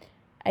trauma.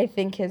 I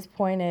think his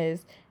point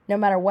is no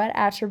matter what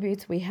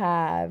attributes we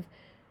have,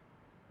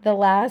 the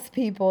last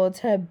people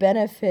to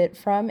benefit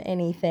from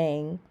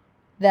anything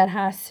that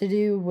has to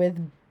do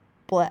with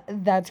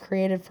that's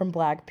created from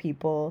Black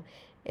people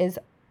is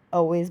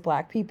always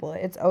Black people.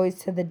 It's always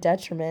to the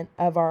detriment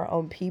of our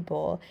own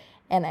people.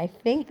 And I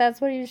think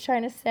that's what he was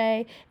trying to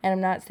say. And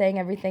I'm not saying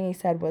everything he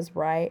said was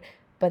right,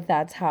 but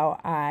that's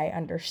how I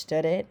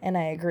understood it, and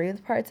I agree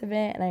with parts of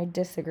it, and I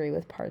disagree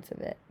with parts of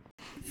it.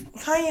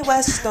 Kanye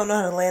West just don't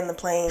know how to land the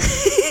plane.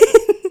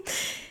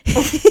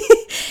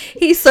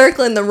 He's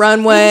circling the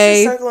runway.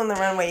 He's circling the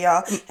runway,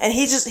 y'all. And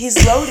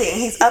he's loading.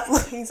 He's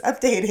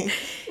updating.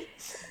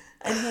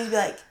 And he'd be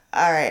like,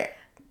 all right,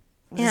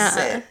 this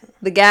is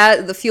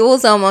it. The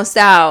fuel's almost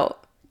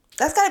out.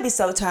 That's got to be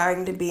so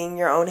tiring to be in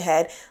your own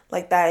head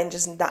like that and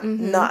just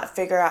not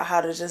figure out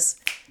how to just,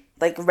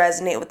 like,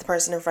 resonate with the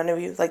person in front of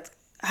you. Like,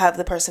 have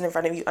the person in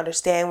front of you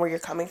understand where you're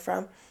coming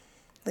from.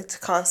 Like, to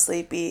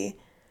constantly be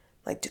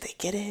like, do they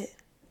get it?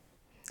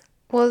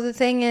 Well, the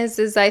thing is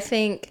I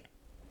think...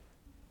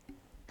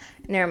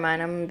 Never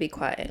mind, I'm going to be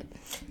quiet.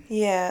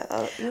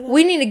 Yeah.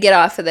 We need to get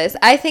off of this.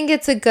 I think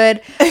it's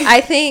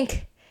I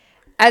think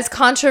as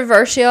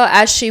controversial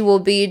as she will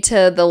be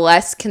to the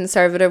less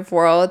conservative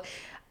world,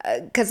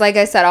 because like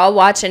I said, I'll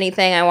watch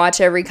anything. I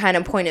watch every kind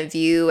of point of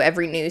view,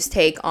 every news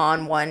take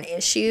on one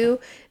issue,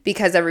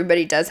 because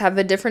everybody does have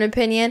a different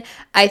opinion.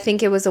 I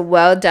think it was a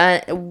well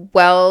done,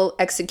 well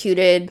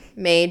executed,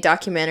 made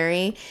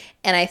documentary,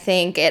 and I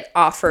think it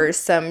offers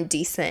some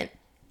decent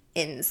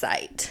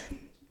insight.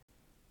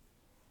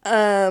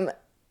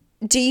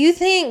 Do you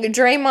think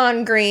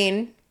Draymond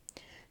Green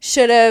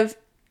should have...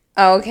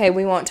 Oh, okay,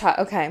 we won't talk.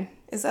 Okay.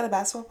 Is that a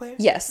basketball player?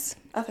 Yes.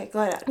 Okay,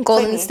 go ahead.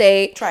 Golden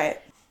State. Try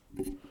it.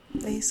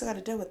 But he still got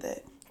to deal with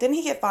it. Didn't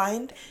he get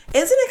fined?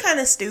 Isn't it kind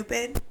of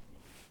stupid?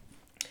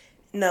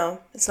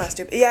 No, it's not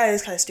stupid. Yeah, it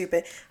is kind of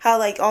stupid. How,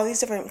 like, all these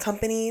different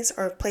companies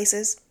or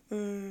places,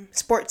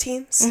 sport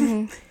teams,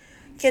 can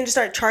just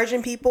start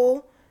charging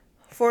people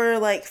for,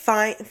 like,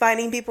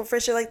 fining people for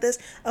shit like this.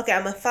 Okay,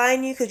 I'm going to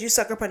fine you because you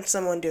sucker punched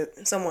someone.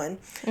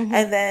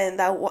 And then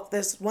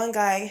there's one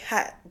guy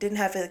didn't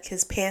have, like,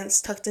 his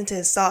pants tucked into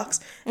his socks,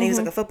 and he was,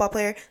 like, a football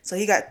player, so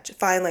he got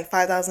fined, like,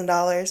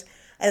 $5,000.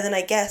 And then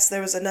I guess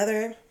there was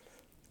another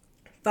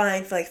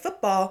fine for, like,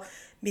 football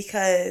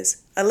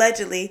because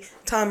allegedly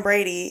Tom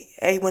Brady,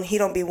 when he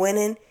don't be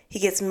winning, he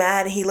gets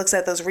mad and he looks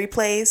at those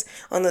replays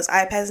on those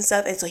iPads and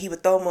stuff, and so he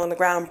would throw them on the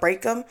ground and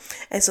break them.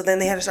 And so then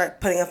they had to start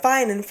putting a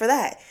fine in for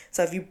that.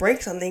 So if you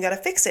break something, you got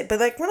to fix it. But,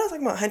 like, we're not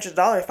talking about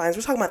 $100 fines.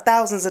 We're talking about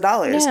thousands of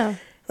dollars. Yeah.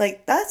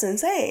 Like, that's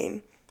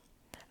insane.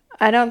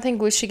 I don't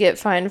think we should get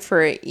fined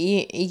for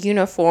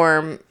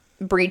uniform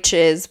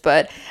breaches,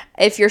 but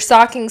if you're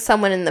socking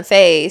someone in the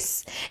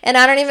face, and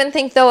I don't even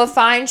think though a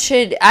fine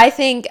should, I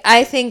think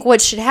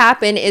what should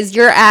happen is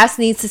your ass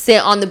needs to sit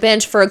on the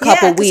bench for a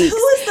couple weeks.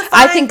 Who is the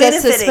fine I think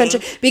that's benefiting?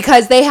 suspension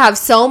because they have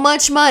so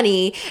much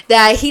money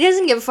that he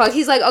doesn't give a fuck.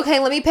 He's like, okay,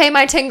 let me pay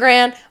my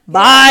 $10,000.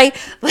 Bye.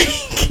 Like,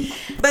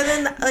 but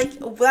then, like,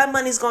 that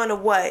money's going to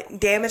what?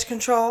 Damage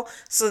control?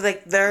 So,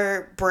 like,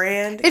 their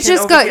brand it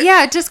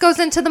just goes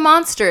into the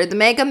monster, the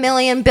mega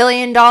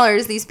billion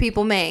dollars these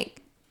people make.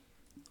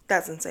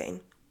 That's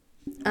insane.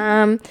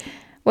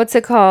 What's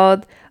it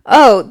called?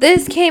 Oh,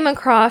 this came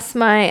across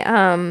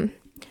my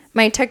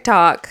my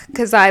TikTok,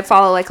 because I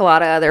follow like a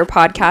lot of other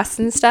podcasts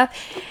and stuff,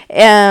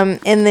 and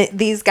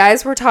these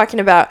guys were talking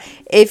about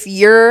if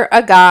you're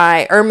a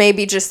guy or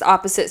maybe just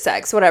opposite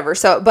sex, whatever.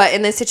 So, but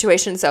in this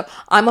situation, so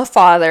I'm a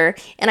father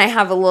and I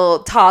have a little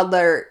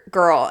toddler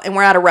girl and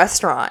we're at a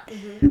restaurant.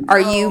 Are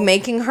you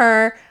making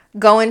her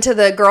go into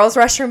the girls'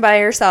 restroom by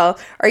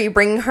herself? Are you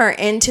bringing her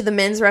into the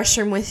men's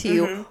restroom with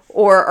you?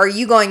 Or are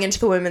you going into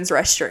the women's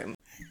restroom?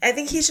 I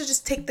think he should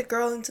just take the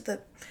girl into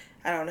the,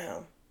 I don't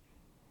know.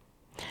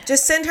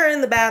 Just send her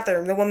in the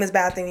bathroom, the women's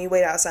bathroom, and you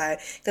wait outside.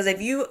 Because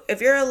if you're,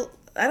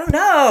 I don't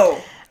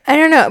know.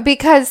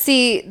 Because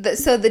see,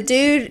 so the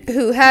dude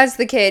who has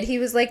the kid, he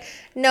was like,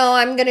 no,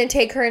 I'm going to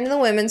take her into the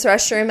women's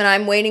restroom and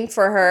I'm waiting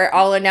for her.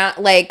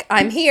 Like,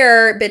 I'm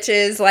here,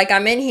 bitches. Like,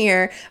 I'm in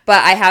here,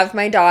 but I have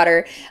my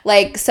daughter.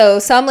 Like, so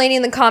some lady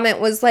in the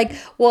comment was like,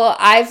 well,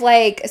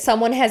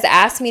 someone has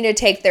asked me to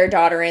take their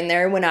daughter in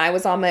there when I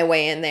was on my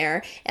way in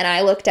there and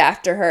I looked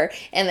after her.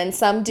 And then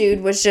some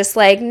dude was just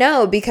like,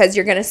 no, because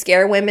you're going to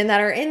scare women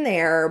that are in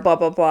there or blah,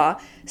 blah,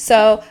 blah.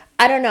 So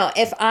I don't know.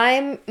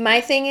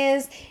 My thing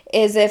is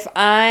if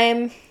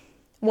I'm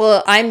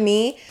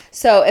me.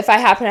 So if I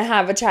happen to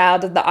have a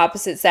child of the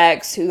opposite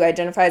sex who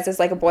identifies as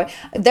like a boy,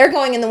 they're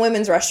going in the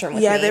women's restroom with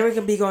me. Yeah, they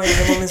would be going in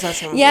the women's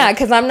restroom with me. Yeah,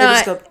 because I'm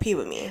not. They just go pee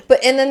with me.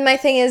 And then my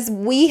thing is,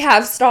 we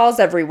have stalls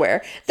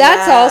everywhere.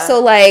 That's also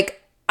like,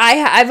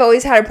 I've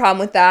always had a problem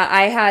with that.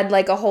 I had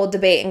like a whole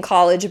debate in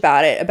college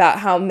about it, about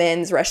how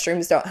men's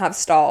restrooms don't have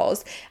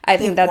stalls. I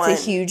think that's a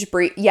huge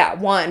breach. Yeah,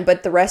 one,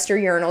 but the rest are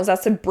urinals.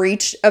 That's a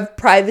breach of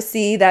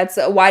privacy.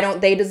 Why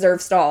don't they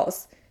deserve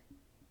stalls?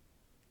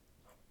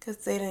 Because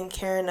they didn't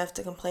care enough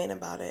to complain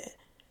about it.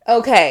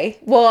 Okay,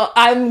 well,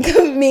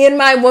 me and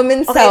my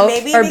woman self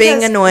are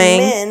being annoying.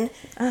 Men,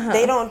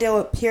 they don't deal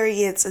with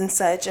periods and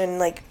such, and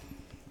like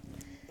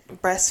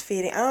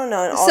breastfeeding. I don't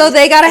know. So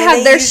they gotta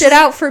have their shit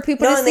out for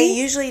people to see. No, they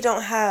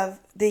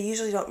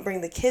usually don't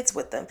bring the kids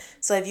with them.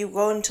 So if you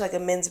go into like a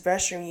men's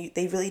restroom,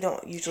 they really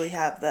don't usually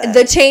have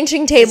the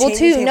changing table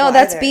too. No,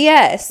 that's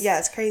BS. Yeah,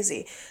 it's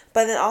crazy.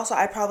 But then also,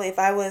 if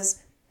I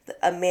was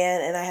a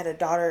man and I had a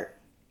daughter,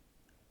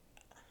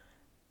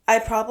 I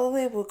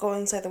probably would go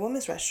inside the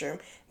women's restroom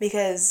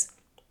because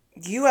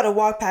you got to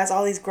walk past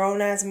all these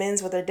grown ass men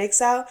with their dicks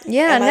out.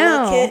 Yeah, and my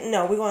little kid,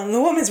 no, we're going to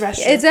the women's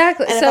restroom.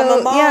 Exactly. And if I'm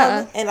a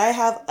mom and I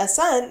have a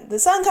son, the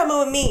son coming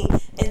with me,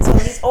 and so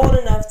he's old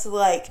enough to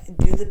like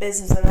do the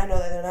business, and I know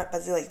that they're not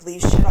about to like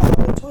leave shit all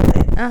over the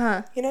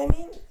toilet. You know what I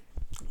mean?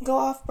 Go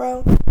off,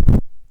 bro.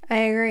 I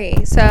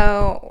agree.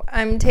 So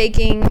I'm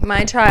taking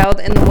my child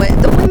in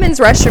the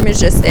women's restroom is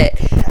just it.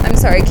 I'm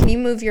sorry. Can you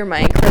move your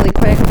mic really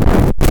quick?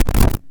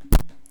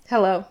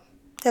 Hello.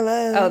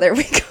 Oh, there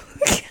we go.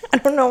 I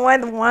don't know why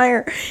the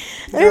wire.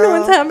 I don't know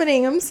what's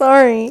happening. I'm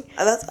sorry.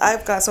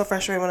 I've got so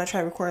frustrated when I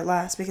tried to record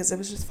last because it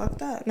was just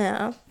fucked up.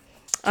 No.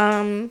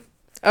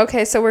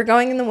 Okay, so we're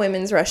going in the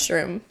women's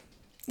restroom.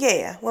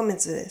 Yeah,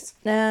 women's it is.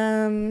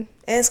 And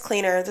it's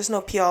cleaner. There's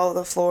no pee all over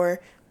the floor.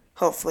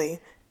 Hopefully.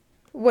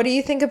 What do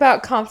you think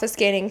about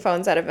confiscating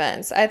phones at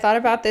events? I thought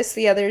about this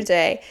the other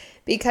day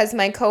because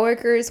my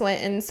coworkers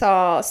went and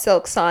saw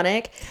Silk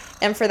Sonic,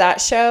 and for that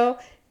show,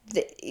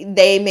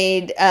 they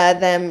made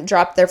them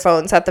drop their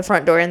phones at the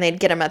front door and they'd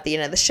get them at the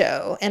end of the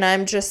show. And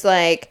I'm just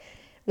like,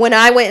 when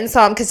I went and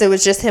saw him, because it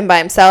was just him by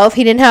himself,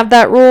 he didn't have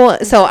that rule.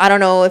 So I don't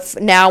know if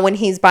now when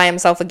he's by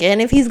himself again,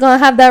 if he's going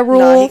to have that rule.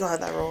 No, he's going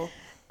to have that rule.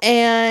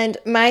 And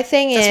my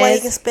thing That's why he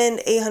can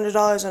spend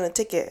 $800 on a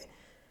ticket.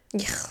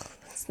 Yeah,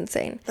 that's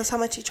insane. That's how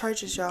much he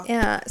charges y'all.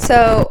 Yeah.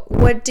 So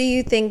what do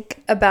you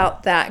think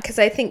about that? Because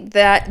I think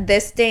that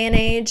this day and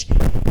age,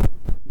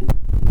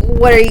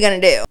 what are you going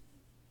to do?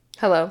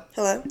 Hello?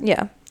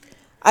 Yeah.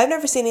 I've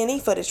never seen any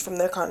footage from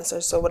their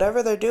concerts, so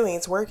whatever they're doing,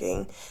 it's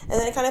working. And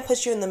then it kind of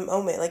puts you in the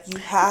moment. Like, you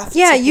have to.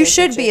 Yeah, you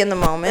should be in the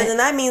moment. And then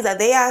that means that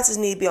they asses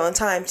need to be on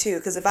time, too.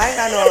 Because if I ain't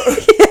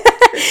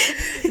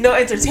got no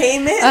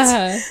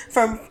entertainment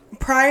from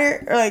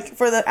prior, like,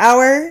 for the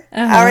hour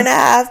and a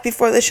half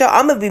before the show,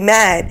 I'm going to be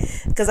mad.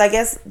 Because I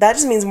guess that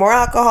just means more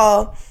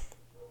alcohol.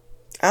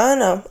 I don't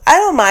know. I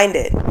don't mind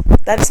it.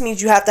 That just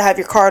means you have to have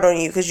your card on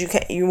you because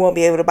you won't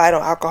be able to buy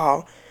no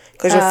alcohol.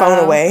 Because your phone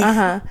away.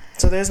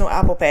 So there's no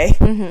Apple Pay. Take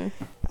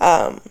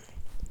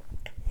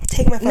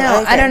my phone.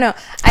 No, I don't know.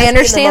 I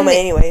understand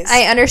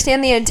I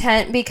understand the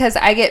intent because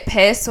I get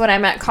pissed when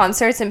I'm at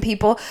concerts and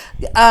people,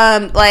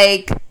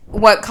 like,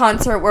 what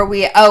concert were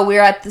we? Oh, we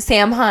were at the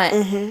Sam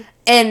Hunt.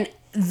 And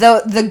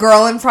the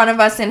girl in front of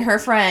us and her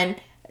friend,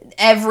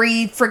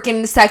 every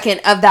freaking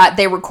second of that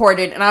they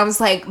recorded. And I was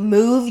like,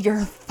 move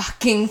your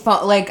fucking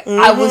phone. Like,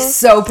 I was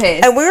so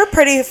pissed. And we were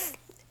pretty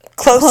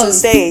close to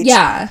stage.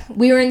 Yeah,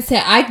 we were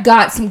insane. I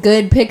got some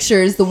good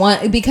pictures.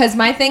 Because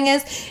my thing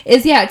is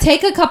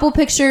take a couple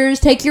pictures,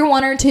 take your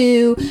one or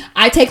two.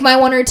 I take my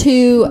one or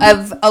two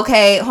of,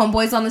 okay,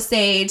 homeboys on the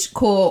stage,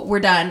 cool, we're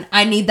done.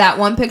 I need that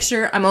one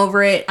picture. I'm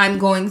over it. I'm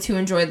going to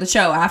enjoy the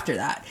show after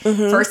that.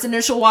 First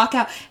initial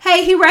walkout,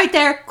 hey, he right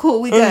there,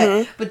 cool, we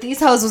good. But these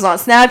hoes was on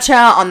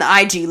Snapchat, on the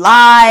IG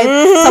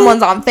Live.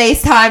 Someone's on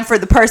FaceTime for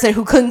the person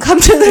who couldn't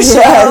come to the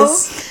show.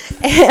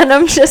 And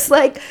I'm just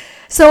like,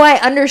 So I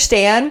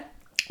understand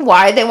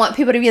why they want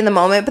people to be in the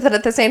moment, but then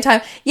at the same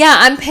time, yeah,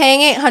 I'm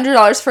paying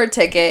 $800 for a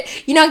ticket.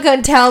 You're not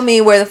gonna tell me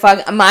where the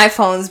fuck my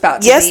phone's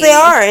about to be. Yes, they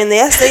are, and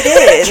yes, they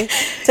did.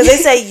 Because they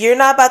say, you're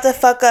not about to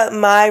fuck up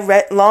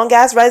my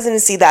long-ass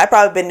residency that I've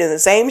probably been doing the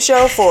same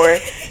show for.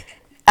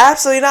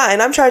 Absolutely not.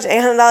 And I'm charging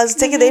 $800 a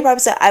ticket. They probably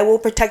said, I will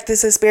protect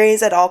this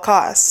experience at all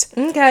costs.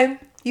 Okay.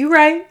 You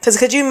right. Because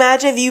could you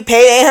imagine if you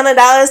paid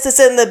 $800 to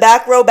sit in the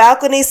back row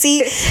balcony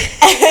seat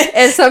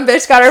and some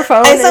bitch got her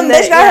phone and some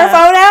bitch got her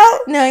phone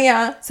out? No,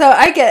 yeah. So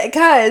I get it,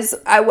 because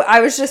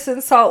I was just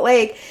in Salt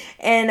Lake,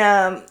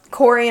 and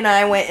Corey and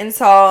I went and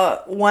saw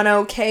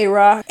 10K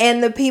Rock,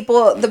 and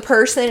the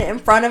person in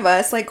front of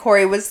us, like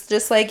Corey was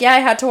just like, yeah, I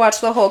had to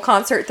watch the whole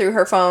concert through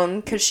her phone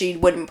because she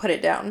wouldn't put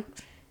it down.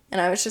 And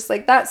I was just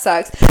like, that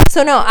sucks.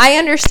 So no, I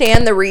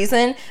understand the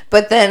reason,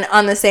 but then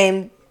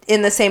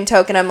in the same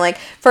token, I'm like,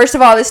 first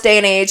of all, this day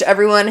and age,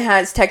 everyone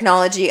has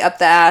technology up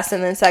the ass,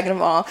 and then second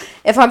of all,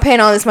 if I'm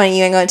paying all this money,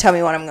 you ain't gonna tell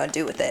me what I'm gonna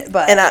do with it.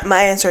 But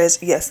my answer is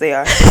yes, they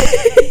are.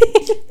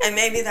 And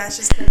maybe that's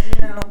just because,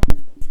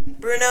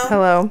 Bruno.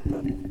 Hello,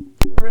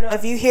 Bruno.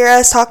 If you hear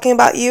us talking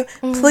about you,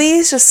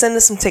 please just send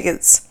us some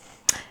tickets.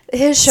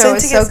 His show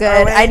is so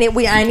good. I need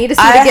to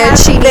see it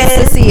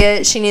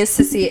again. She needs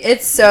to see it.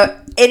 It's so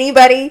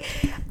anybody.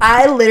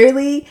 I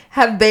literally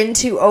have been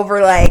to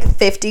over like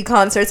 50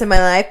 concerts in my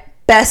life.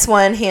 Best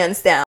one,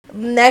 hands down.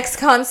 Next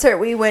concert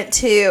we went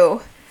to,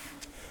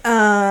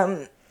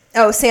 Sam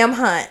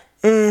Hunt.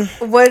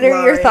 What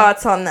are your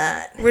thoughts on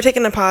that? We're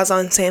taking a pause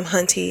on Sam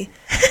Hunty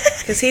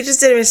because he just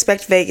didn't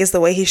respect Vegas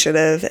the way he should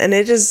have, and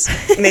it just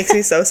makes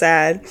me so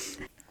sad.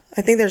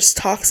 I think there's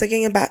talks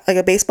again about like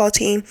a baseball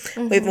team.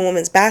 Mm-hmm. We have a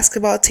women's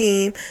basketball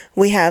team.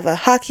 We have a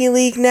hockey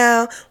league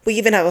now. We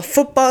even have a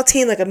football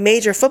team, like a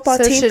major football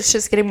team. So it's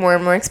just getting more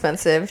and more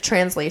expensive.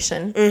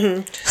 Translation.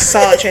 Mm-hmm.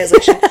 Solid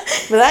translation.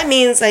 But that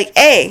means like,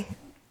 hey,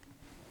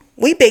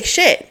 we big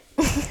shit.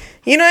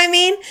 You know what I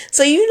mean?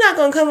 So you're not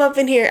going to come up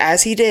in here,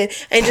 as he did,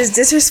 and just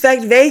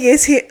disrespect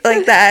Vegas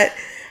like that.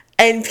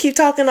 And keep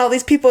talking to all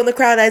these people in the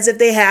crowd as if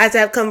they had to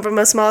have come from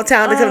a small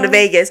town to come to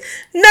Vegas.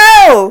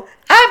 No!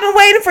 I've been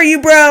waiting for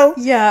you, bro.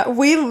 Yeah,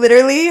 we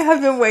literally have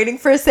been waiting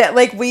for a set.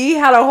 Like, we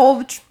had a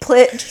whole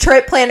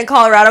trip planned to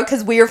Colorado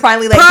because we were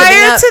finally, like,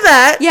 prior to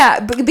that. Yeah,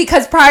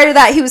 because prior to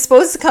that, he was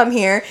supposed to come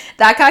here.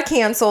 That got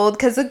canceled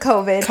because of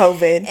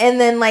COVID.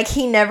 And then, like,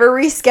 he never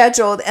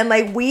rescheduled. And,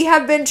 like, we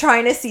have been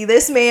trying to see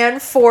this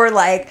man for,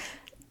 like,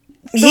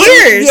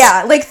 years.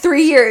 Yeah, like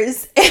 3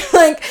 years.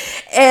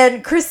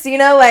 And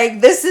Christina, like,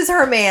 this is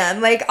her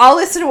man. Like, I'll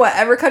listen to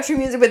whatever country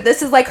music, but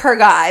this is like her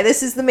guy.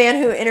 This is the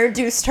man who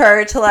introduced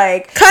her to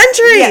like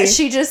country. Yeah,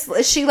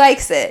 she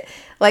likes it.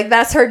 Like,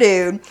 that's her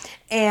dude.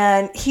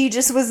 And he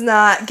just was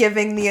not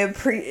giving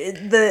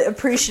the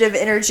appreciative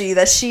energy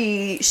that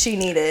she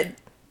needed.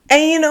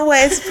 And you know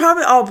what? It's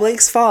probably all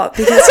Blake's fault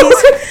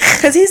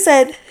because he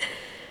said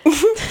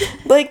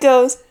Blake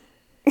goes,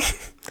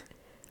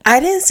 I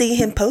didn't see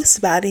him post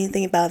about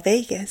anything about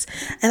Vegas.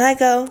 And I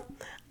go,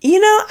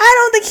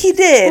 I don't think he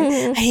did.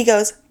 Mm-hmm. And he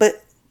goes,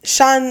 but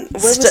Sean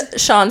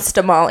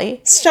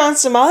Stamali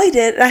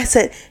did. And I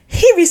said,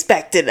 he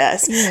respected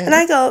us. Yeah. And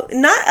I go,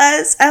 not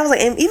us. I was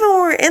like, and even when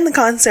we were in the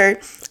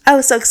concert, I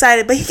was so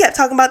excited. But he kept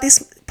talking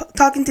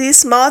to these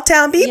small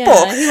town people.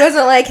 Yeah, he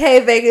wasn't like,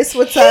 hey, Vegas,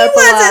 what's up? A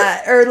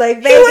lot. Or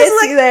like, Vegas,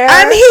 like, you there?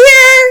 I'm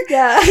here.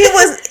 Yeah.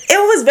 It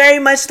was very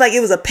much like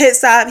it was a pit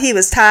stop. He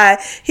was tired.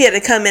 He had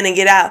to come in and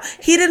get out.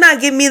 He did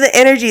not give me the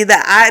energy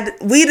that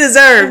we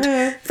deserved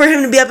for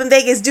him to be up in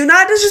Vegas. Do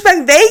not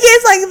disrespect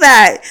Vegas like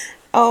that.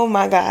 Oh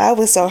my God, I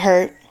was so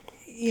hurt.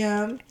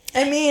 Yeah.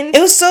 I mean, it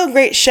was still a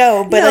great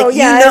show, but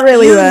it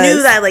really you was.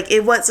 knew that like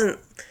it wasn't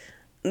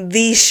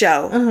the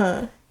show.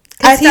 Uh-huh.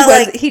 I felt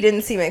like he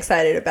didn't seem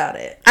excited about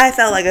it. I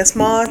felt like a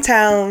small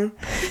town.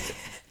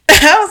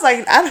 I was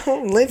like, I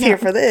don't live here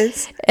for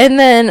this. And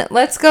then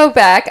let's go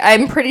back.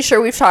 I'm pretty sure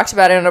we've talked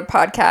about it in a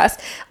podcast.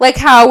 Like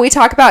how we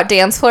talk about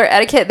dance floor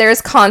etiquette,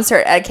 there's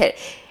concert etiquette.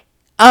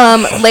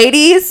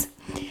 Ladies,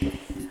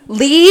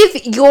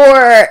 leave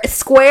your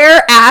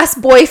square ass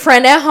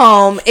boyfriend at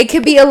home. It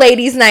could be a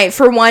ladies' night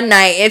for one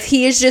night if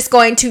he is just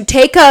going to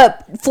take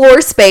up floor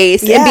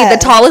space and be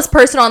the tallest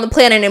person on the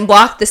planet and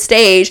block the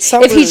stage.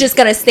 So if he's just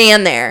gonna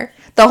stand there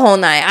the whole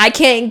night. I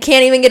can't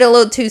even get a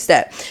little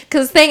two-step.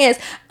 Because the thing is,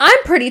 I'm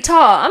pretty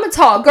tall. I'm a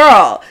tall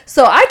girl.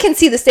 So I can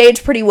see the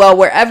stage pretty well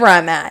wherever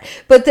I'm at.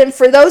 But then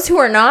for those who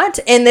are not,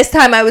 and this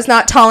time I was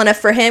not tall enough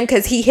for him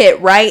because he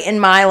hit right in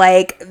my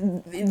like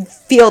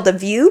field of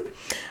view.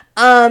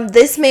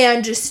 This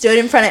man just stood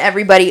in front of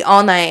everybody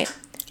all night.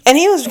 And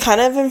he was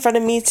kind of in front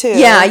of me too.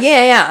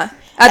 Yeah.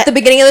 At the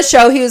beginning of the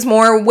show, he was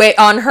more weight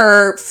on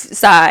her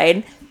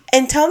side.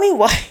 And tell me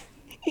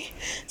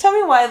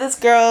why this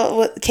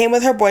girl came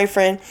with her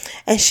boyfriend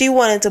and she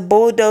wanted to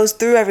bulldoze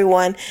through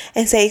everyone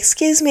and say,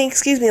 excuse me,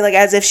 like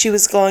as if she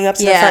was going up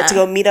to the front to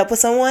go meet up with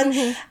someone.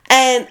 Mm-hmm.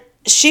 And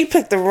she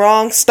picked the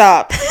wrong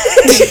stop.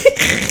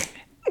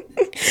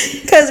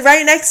 Because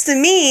right next to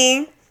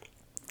me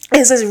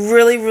is this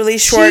really, really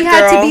short girl. She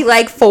had to be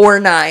like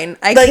 4'9".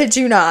 I kid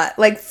you not.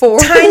 Like 4'9".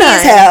 Tiny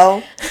as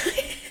hell.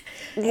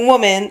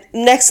 woman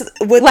next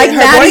with Like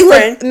her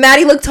boyfriend.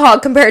 Maddie looked tall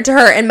compared to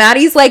her, and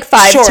Maddie's like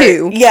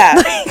 5'2".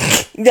 Yeah.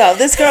 No,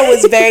 this girl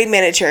was very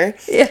miniature.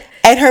 Yeah.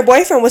 And her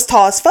boyfriend was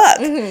tall as fuck.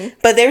 Mm-hmm.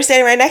 But they were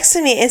standing right next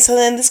to me. And so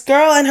then this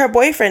girl and her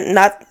boyfriend,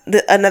 not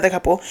another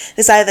couple,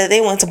 decided that they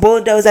wanted to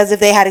bulldoze as if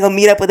they had to go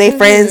meet up with their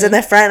friends in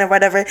the front or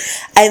whatever.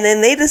 And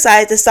then they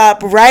decided to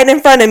stop right in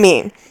front of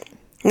me.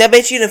 Now,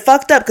 bitch, you done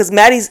fucked up because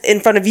Maddie's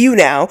in front of you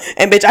now.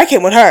 And, bitch, I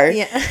came with her.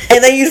 Yeah.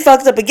 And then you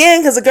fucked up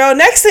again because the girl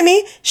next to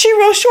me, she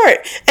real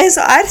short. And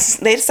so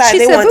they decided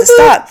they wanted to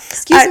stop.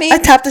 Excuse me. I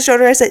tapped the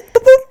shoulder. I said,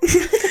 boop,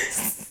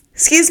 boop.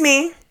 Excuse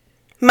me.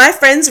 My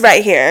friend's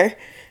right here.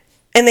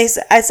 And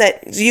I said,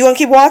 do you want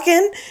to keep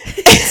walking?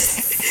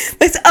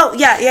 They said, oh,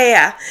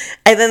 yeah.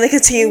 And then they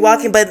continued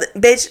walking. But,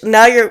 bitch,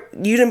 now you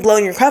didn't blow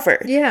in your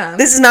cover. Yeah.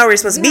 This is not where you're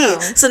supposed to be.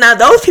 So now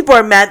those people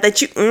are mad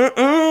that you,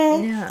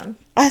 Yeah.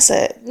 I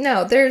said,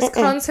 no, there's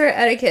concert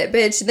etiquette,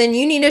 bitch. Then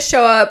you need to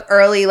show up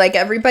early like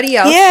everybody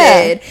else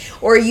did.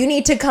 Or you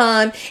need to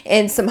come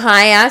in some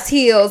high ass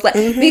heels. Like,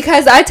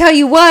 because I tell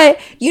you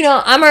what,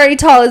 I'm already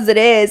tall as it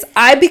is.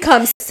 I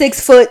become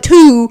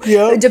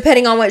 6'2",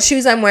 depending on what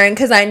shoes I'm wearing,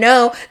 because I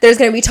know there's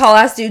going to be tall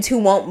ass dudes who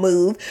won't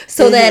move.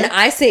 So then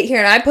I sit here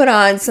and I put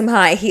on some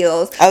high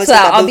heels so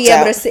that I'll be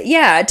able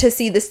to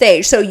see the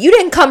stage. So you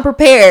didn't come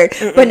prepared,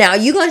 but now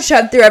you going to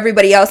shove through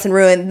everybody else and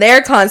ruin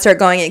their concert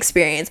going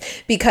experience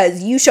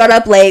because you showed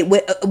up late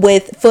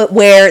with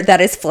footwear that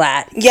is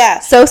flat. Yeah.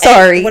 So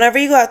sorry. And whenever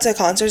you go out to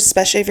concerts,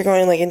 especially if you're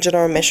going like in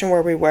general admission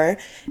where we were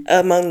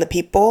among the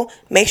people,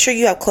 make sure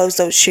you have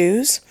closed-toed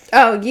shoes.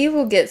 Oh, you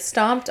will get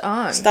stomped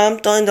on.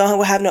 Don't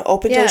have no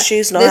open-toed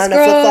shoes, don't have no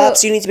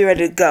flip-flops. You need to be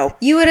ready to go.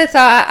 You would have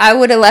thought I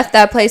would have left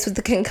that place with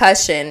a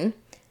concussion.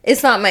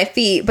 It's not my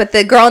feet, but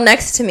the girl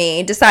next to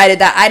me decided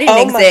that I didn't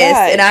exist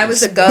and I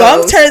was a ghost.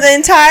 Bumped her the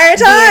entire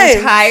time. The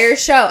entire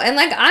show. And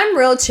like, I'm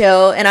real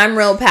chill and I'm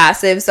real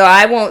passive, so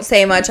I won't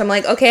say much. I'm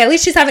like, okay, at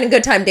least she's having a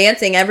good time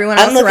dancing. Everyone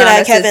else around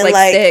us is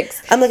like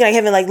sticks. I'm looking at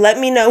Kevin like, let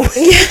me know.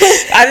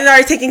 I did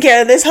already taking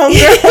care of this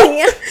homegirl.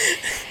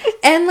 Yeah.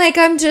 And like,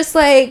 I'm just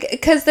like,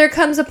 because there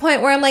comes a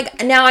point where I'm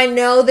like, now I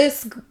know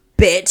this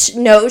bitch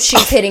knows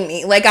she's hitting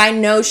me. Like, I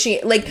know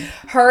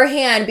her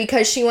hand,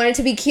 because she wanted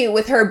to be cute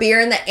with her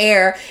beer in the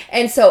air,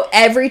 and so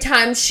every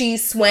time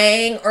she's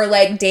swaying or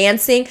like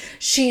dancing,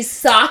 she's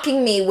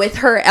socking me with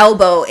her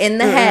elbow in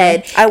the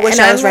head. I wish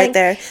I was right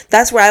there.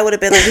 That's where I would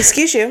have been like,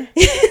 excuse you.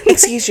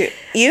 Excuse you.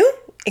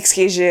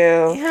 Excuse you.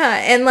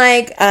 Yeah. And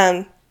like,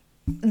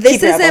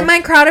 this isn't my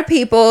crowd of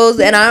peoples,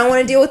 and I don't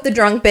want to deal with the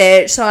drunk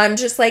bitch, so I'm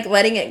just like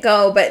letting it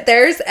go. But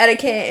there's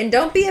etiquette, and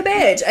don't be a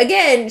bitch.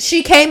 Again,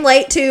 she came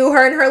late too.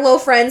 Her and her little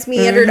friends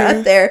meandered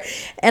up there,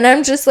 and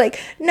I'm just like,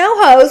 no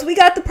hoes, we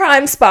got the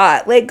prime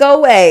spot. Like, go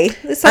away.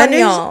 It's on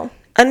y'all.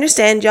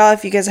 Understand, y'all,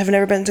 if you guys have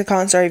never been to a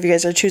concert, if you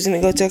guys are choosing to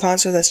go to a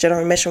concert that's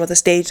general admission with a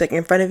stage like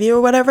in front of you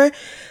or whatever,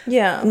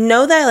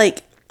 know that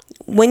like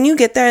when you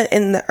get there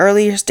in the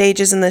earlier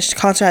stages and the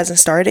concert hasn't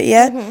started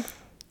yet,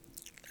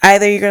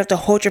 either you're going to have to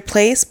hold your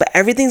place, but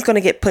everything's going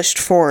to get pushed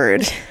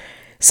forward.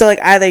 So, like,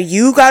 either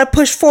you got to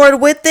push forward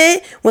with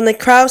it when the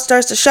crowd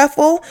starts to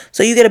shuffle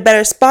so you get a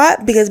better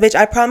spot, because, bitch,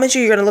 I promise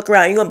you're going to look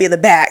around. You're going to be in the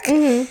back.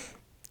 No,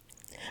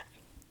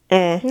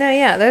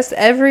 yeah, that's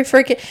every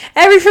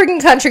freaking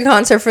country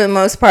concert for the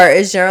most part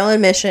is general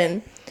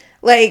admission.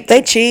 Like,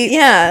 they cheat.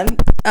 Yeah.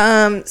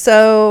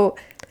 So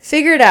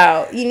figure it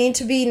out. You need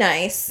to be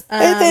nice.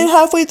 And then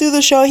halfway through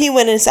the show, he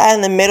went and sat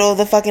in the middle of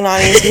the fucking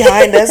audience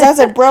behind us. I was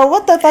like, bro,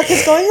 what the fuck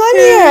is going on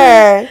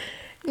here?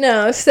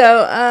 No,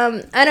 so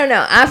I don't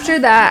know. After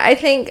that, I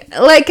think,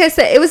 like I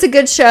said, it was a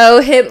good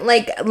show.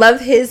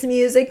 Love his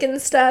music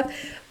and stuff,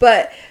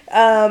 but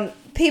what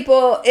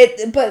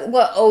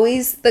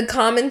always the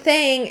common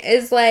thing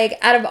is, like,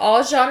 out of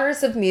all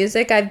genres of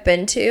music I've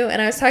been to, and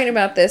I was talking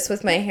about this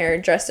with my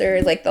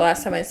hairdresser like the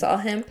last time I saw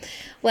him,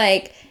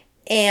 like.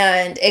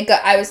 And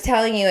I was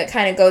telling you, it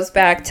kind of goes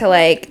back to,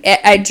 like,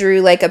 I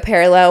drew, like, a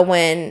parallel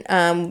when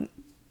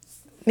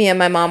me and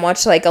my mom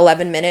watched, like,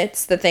 11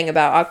 Minutes, the thing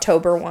about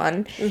October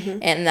 1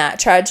 and that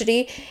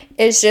tragedy.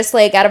 It's just,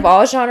 like, out of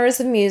all genres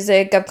of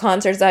music, of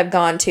concerts I've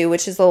gone to,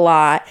 which is a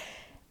lot,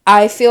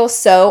 I feel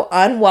so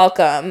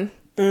unwelcome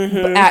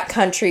at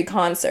country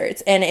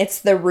concerts. And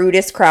it's the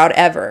rudest crowd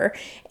ever.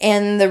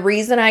 And the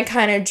reason I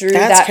kind of drew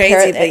That's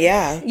crazy, but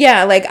yeah.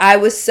 Yeah, like, I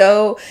was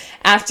so,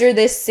 after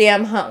this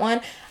Sam Hunt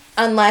one,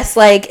 unless,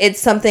 like,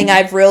 it's something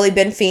I've really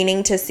been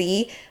fiending to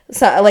see,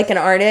 so, like, an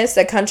artist,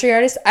 a country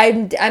artist,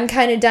 I'm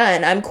kind of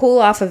done. I'm cool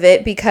off of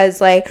it, because,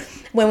 like,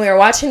 when we were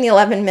watching the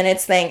 11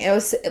 Minutes thing, it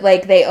was,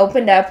 like, they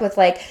opened up with,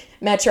 like,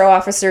 Metro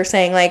officer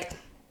saying, like,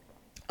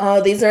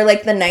 oh, these are,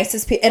 like, the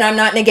nicest people, and I'm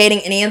not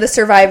negating any of the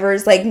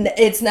survivors, like,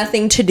 it's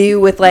nothing to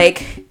do with,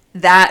 like,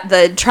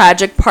 the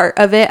tragic part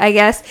of it, I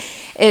guess.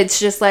 It's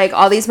just, like,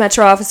 all these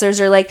Metro officers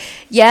are like,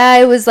 yeah,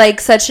 it was, like,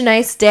 such a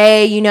nice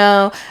day,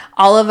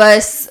 all of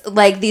us,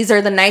 like, these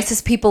are the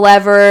nicest people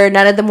ever.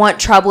 None of them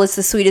want trouble. It's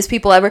the sweetest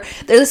people ever.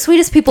 They're the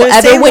sweetest people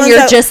ever when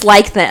you're just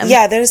like them.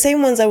 Yeah, they're the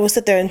same ones that will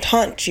sit there and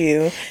taunt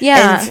you.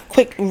 Yeah.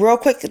 And real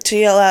quick to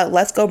yell out,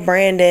 let's go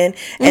Brandon.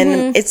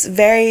 And it's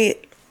very...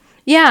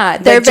 Yeah,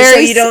 they're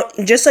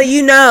like, just so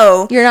you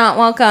know, you're not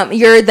welcome.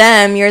 You're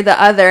them, you're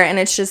the other. And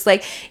it's just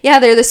like, yeah,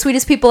 they're the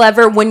sweetest people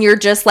ever when you're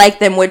just like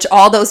them, which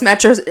all those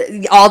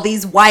metros, all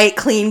these white,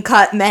 clean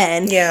cut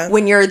men,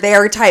 when you're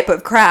their type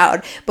of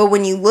crowd. But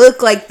when you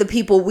look like the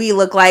people we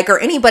look like, or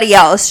anybody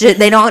else,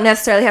 they don't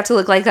necessarily have to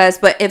look like us,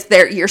 but if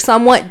you're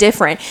somewhat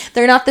different,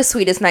 they're not the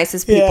sweetest,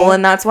 nicest people.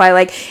 And that's why,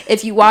 like,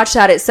 if you watch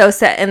that, it's so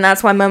sad. And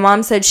that's why my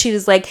mom said, she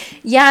was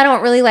like, yeah, I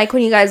don't really like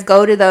when you guys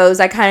go to those.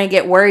 I kind of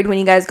get worried when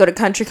you guys go to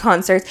country concerts,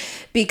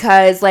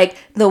 because like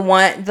the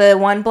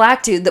one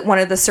black dude, one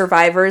of the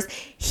survivors,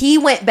 he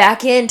went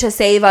back in to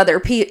save other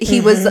people.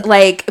 He was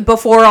like,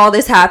 before all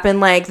this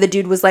happened, like the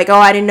dude was like, oh,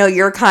 I didn't know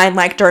your kind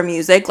liked our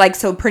music, like,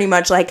 so pretty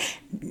much like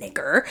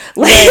nigger,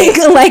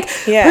 like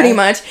pretty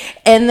much.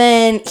 And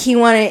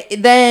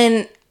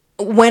then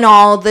when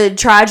all the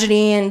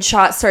tragedy and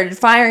shots started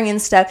firing and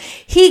stuff,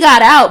 he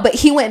got out, but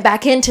he went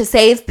back in to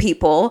save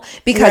people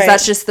because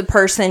that's just the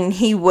person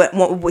he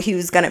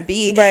was gonna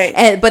be.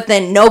 But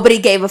then nobody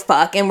gave a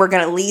fuck, and we're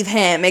gonna leave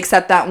him,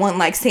 except that one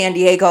like San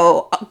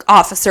Diego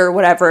officer or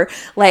whatever,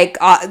 like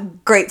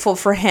grateful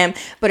for him.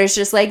 But it's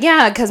just like,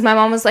 yeah, because my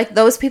mom was like,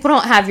 those people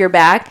don't have your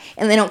back,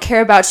 and they don't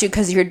care about you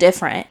because you're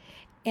different.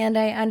 And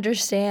I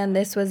understand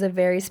this was a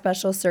very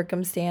special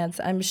circumstance.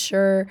 I'm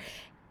sure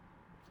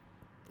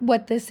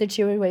what this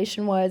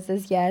situation was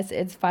is, yes,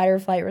 it's fight or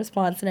flight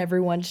response and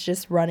everyone's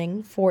just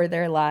running for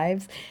their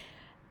lives.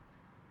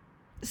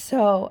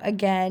 So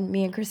again,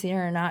 me and Christina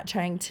are not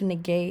trying to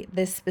negate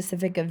this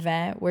specific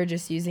event. We're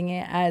just using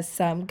it as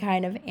some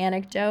kind of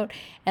anecdote,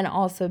 and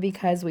also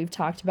because we've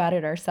talked about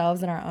it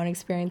ourselves in our own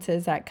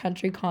experiences at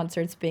country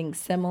concerts being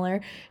similar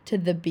to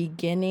the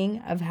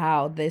beginning of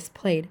how this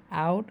played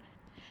out.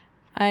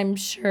 I'm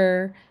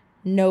sure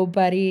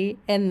nobody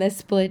in the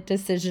split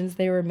decisions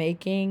they were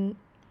making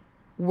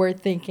were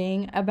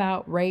thinking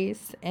about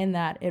race, and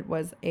that it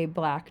was a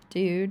black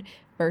dude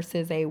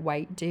versus a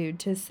white dude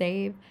to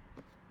save.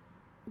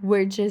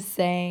 We're just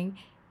saying,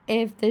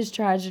 if this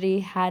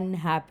tragedy hadn't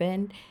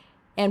happened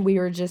and we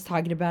were just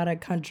talking about a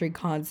country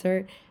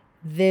concert,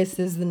 this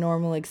is the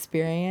normal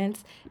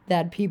experience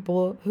that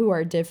people who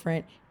are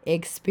different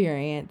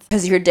experience.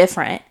 Because you're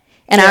different.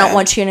 And I don't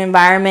want you in an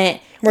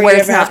environment where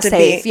it's not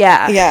safe.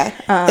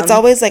 It's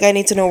always like, I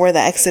need to know where the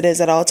exit is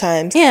at all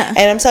times. And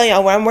I'm telling you,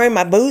 when I'm wearing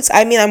my boots,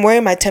 I'm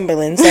wearing my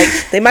Timberlands. Like,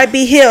 they might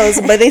be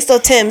heels, but they still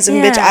Timbs, and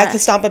bitch, I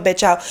could stomp a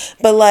bitch out.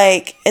 But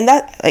like, and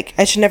that, like,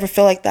 I should never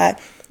feel like that.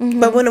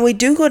 But when we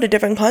do go to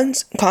different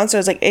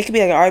concerts, like, it could be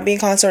like an R&B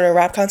concert or a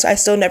rap concert, I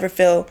still never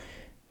feel,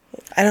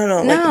 I don't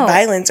know, like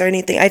violence or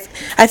anything. I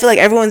feel like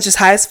everyone's just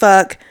high as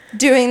fuck,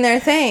 doing their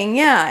thing,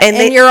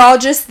 and you're all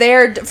just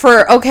there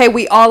for, okay,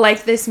 we all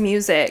like this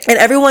music, and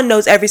everyone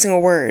knows every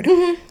single word.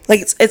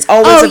 Like, it's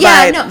always a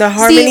vibe. No. The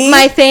harmony. See,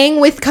 my thing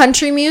with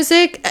country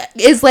music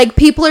is like,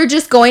 people are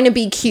just going to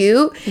be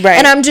cute,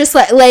 and I'm just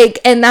like,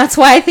 and that's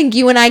why I think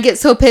you and I get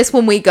so pissed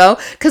when we go,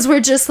 because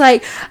we're just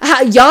like,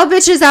 y'all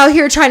bitches out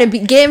here trying to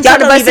get in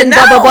front of us and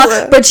blah blah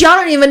blah, but y'all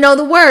don't even know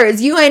the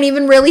words. You ain't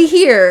even really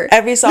here.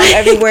 Every song,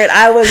 every word.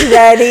 I was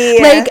ready.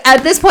 Like,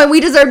 at this point, we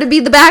deserve to be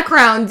the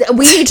background.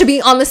 We need to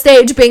be on the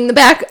stage being the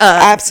back.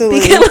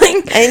 Absolutely.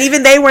 And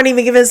even they weren't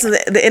even giving us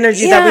the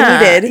energy that we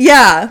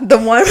needed.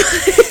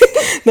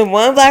 The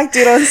one black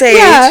dude on stage.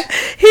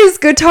 His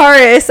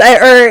guitarist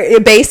or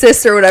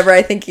bassist or whatever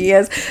I think he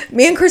is.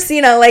 Me and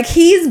Christina, like,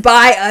 he's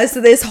by us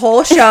this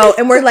whole show,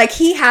 and we're like,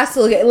 he has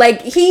to look at,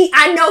 like,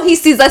 I know he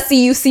sees us,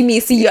 see you, see me,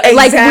 see you. Exactly.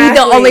 Like, we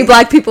the only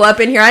black people up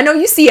in here. I know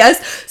you see us,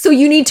 so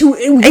you need to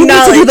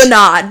do the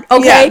nod,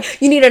 okay?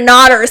 You need a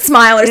nod or a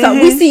smile or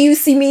something. We see you,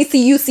 see me,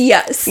 see you, see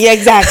us. Yeah,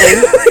 exactly.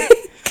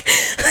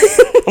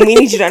 And we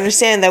need you to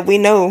understand that we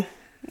know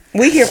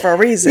we're here for a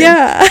reason.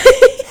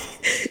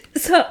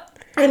 So,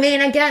 I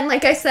mean, again,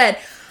 like I said,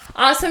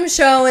 awesome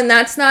show, and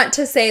that's not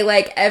to say,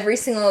 like, every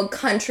single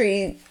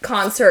country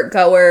concert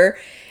goer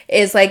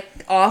is, like,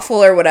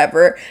 awful or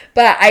whatever,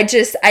 but I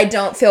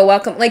don't feel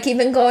welcome. Like,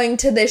 even going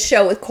to this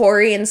show with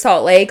Corey in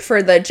Salt Lake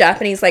for the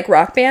Japanese, like,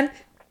 rock band,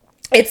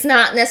 it's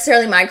not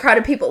necessarily my crowd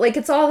of people. Like,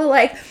 it's all the,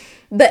 like,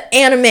 the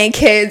anime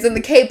kids and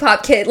the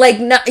K-pop kid, like,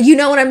 you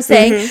know what I'm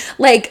saying?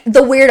 Like,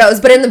 the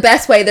weirdos, but in the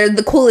best way. They're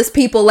the coolest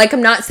people. Like,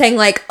 I'm not saying,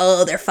 like,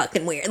 oh, they're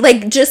fucking weird.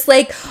 Like, just,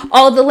 like,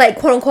 all the, like,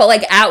 quote-unquote,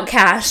 like,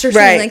 outcasts or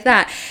something like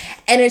that.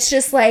 And it's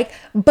just like,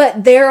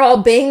 but they're all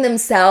being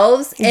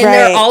themselves, and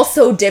they're all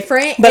so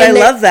different. But I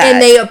love that. And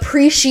they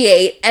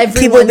appreciate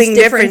everyone's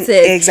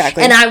differences.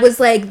 Exactly. And I was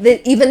like,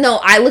 even though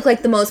I look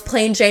like the most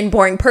plain Jane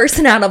boring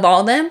person out of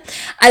all of them,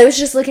 I was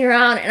just looking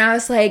around, and I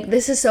was like,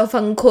 this is so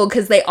fucking cool,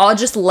 because they all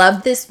just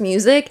love this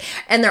music,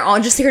 and they're all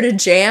just here to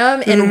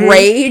jam and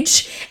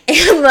rage.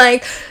 And,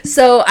 like,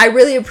 so I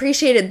really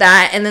appreciated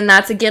that. And then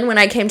that's, again, when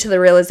I came to the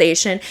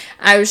realization,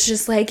 I was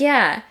just like,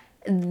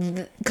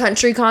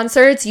 country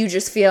concerts,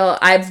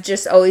 I've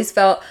just always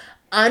felt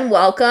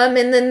unwelcome,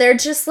 and then they're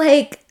just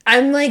like,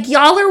 I'm like,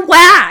 y'all are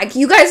whack.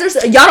 You guys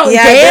are, y'all don't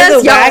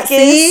dance, y'all don't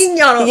sing,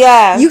 y'all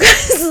don't, you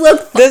guys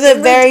look, there's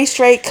a very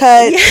straight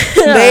cut,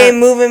 they ain't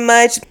moving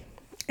much.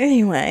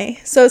 Anyway,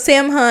 so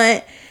Sam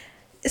Hunt,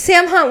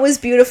 Sam Hunt was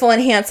beautiful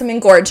and handsome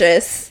and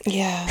gorgeous.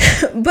 Yeah.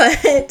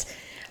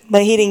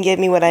 But he didn't give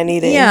me what I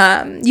needed.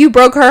 Yeah, you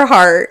broke her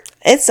heart.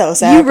 It's so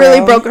sad. You really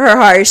broke her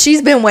heart.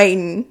 She's been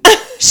waiting.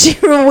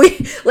 We've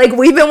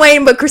been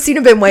waiting, but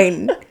Christina been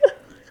waiting.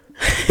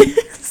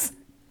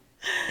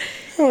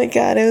 Oh my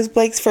God, it was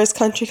Blake's first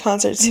country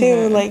concert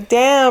too. Like,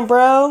 damn,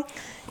 bro.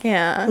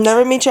 Yeah.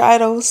 Never meet your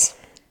idols.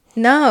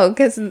 No,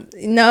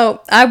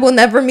 I will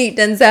never meet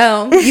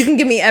Denzel. You can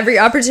give me every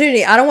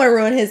opportunity. I don't want to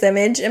ruin his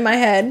image in my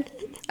head.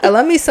 I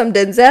love me some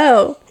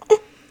Denzel.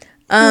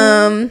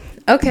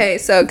 Okay,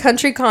 so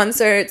country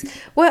concerts.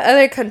 What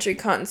other country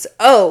concert?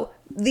 Oh,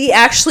 the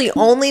actually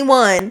only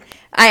one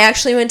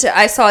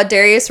I saw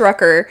Darius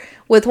Rucker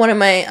with one of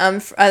my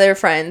other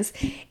friends,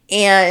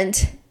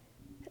 and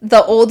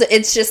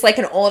it's just like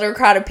an older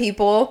crowd of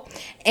people,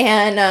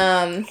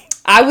 and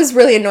I was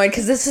really annoyed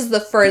because this is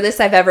the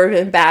furthest I've ever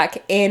been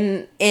back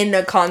in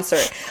a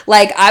concert.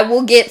 Like, I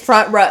will get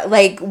front row,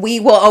 like, we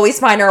will always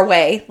find our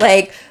way,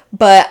 like,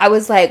 but I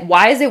was like,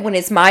 why is it when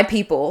it's my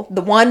people,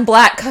 the one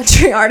black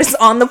country artist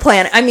on the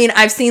planet? I mean,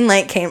 I've seen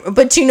like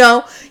but you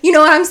know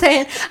what I'm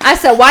saying? I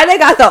said, why they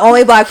got the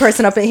only black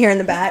person up in here in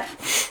the back?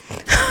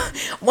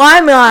 Why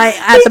am I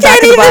at the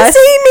back of the bus?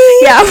 See me.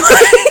 Yeah,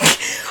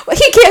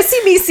 he can't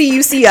see me. See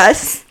you, see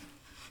us.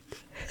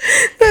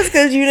 That's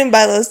because you didn't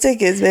buy those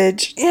tickets,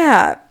 bitch.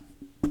 Yeah.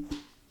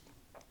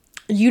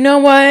 You know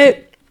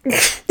what?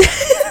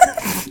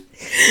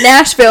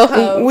 Nashville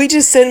ho. We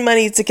just send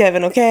money to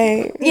Kevin,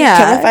 okay? Yeah.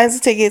 Kevin finds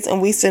the tickets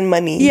and we send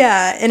money.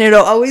 Yeah, and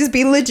it'll always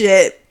be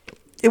legit.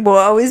 It will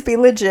always be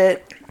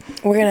legit.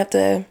 We're going to have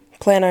to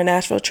plan our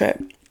Nashville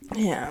trip.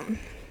 Yeah.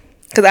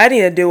 Because I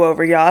need a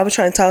do-over, y'all. I was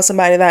trying to tell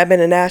somebody that I've been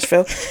to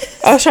Nashville.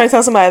 I was trying to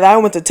tell somebody that I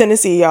went to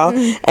Tennessee, y'all.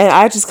 And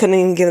I just couldn't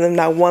even give them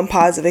that one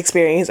positive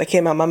experience that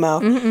came out my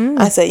mouth.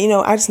 I said,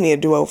 I just need a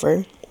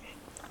do-over.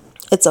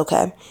 It's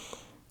okay.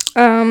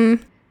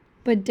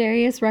 But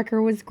Darius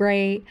Rucker was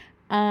great.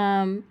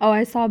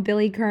 I saw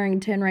Billy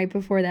Currington right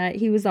before that.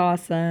 He was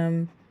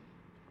awesome.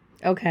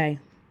 Okay.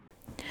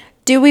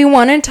 Do we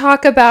want to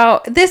talk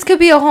about, this could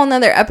be a whole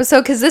nother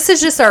episode because this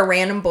is just our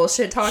random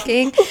bullshit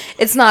talking.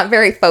 It's not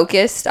very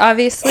focused,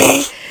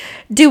 obviously.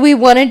 Do we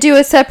want to do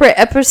a separate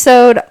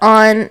episode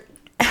on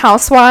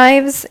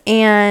housewives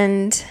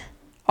and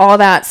all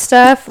that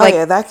stuff? Like,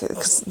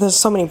 because there's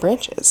so many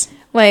branches.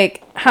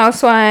 Like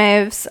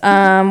housewives,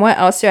 what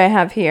else do I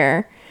have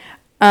here?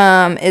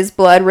 Is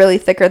blood really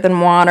thicker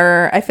than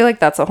water? I feel like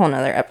that's a whole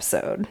nother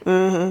episode.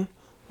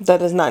 That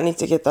does not need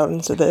to get thrown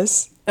into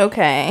this.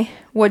 Okay.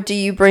 What do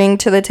you bring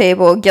to the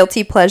table?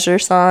 Guilty pleasure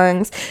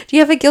songs. Do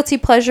you have a guilty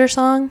pleasure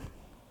song?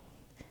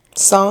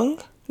 Song?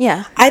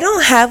 Yeah. I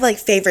don't have like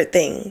favorite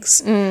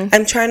things.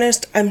 I'm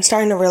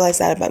starting to realize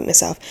that about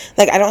myself.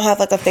 Like, I don't have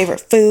like a favorite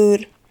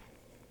food.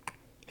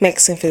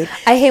 Mexican food.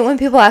 I hate when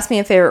people ask me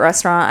a favorite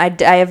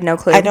restaurant. I have no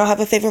clue. I don't have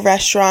a favorite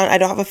restaurant. I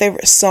don't have a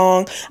favorite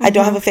song. I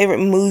don't have a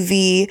favorite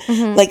movie.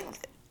 Like,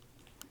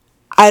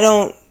 I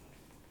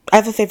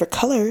have a favorite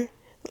color.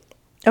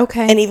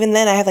 Okay. And even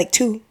then, I have like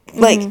two.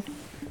 Like,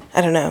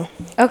 I don't know.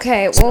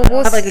 Okay. Well,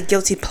 we'll I have like a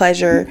guilty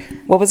pleasure.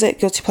 What was it?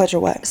 Guilty pleasure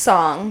what?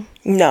 song.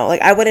 No,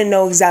 like, I wouldn't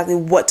know exactly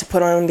what to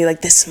put on and be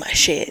like, this is my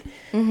shit.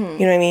 You know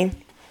what I mean?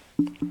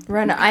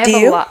 Run. I have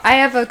a lot. I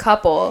have a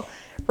couple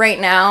right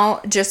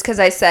now, just because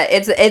I said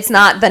it's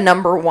not the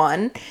number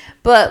one,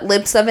 but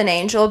 "Lips of an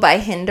Angel" by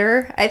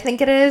Hinder, I think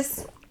it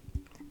is.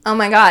 Oh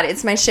my god,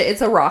 it's my shit.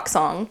 It's a rock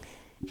song,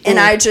 and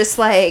I just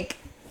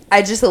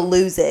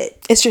lose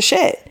it. It's your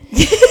shit.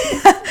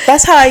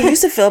 That's how I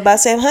used to feel about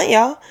Sam Hunt,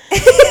 y'all.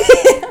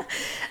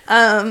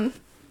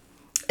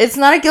 It's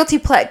not a guilty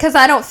pleasure because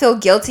I don't feel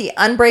guilty.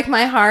 "Unbreak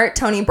My Heart,"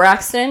 Toni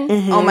Braxton.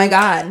 Oh my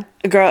god,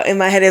 Girl, in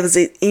my head it was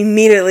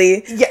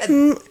immediately. yeah.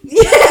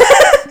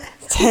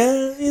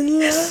 Tell me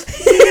love.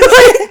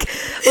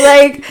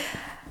 like,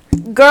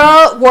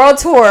 girl, world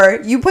tour.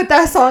 You put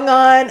that song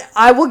on,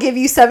 I will give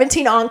you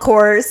 17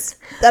 encores.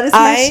 That is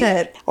my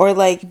shit. Or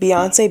like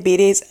Beyonce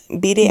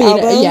B-Day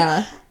album.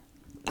 Yeah.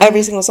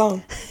 Every single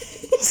song.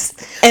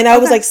 And I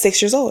was like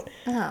 6 years old.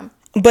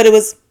 But it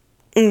was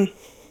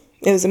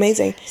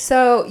amazing.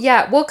 So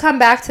yeah, we'll come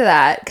back to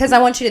that because I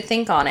want you to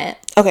think on it.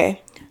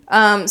 Okay.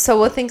 So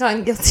we'll think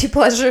on guilty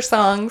pleasure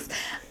songs.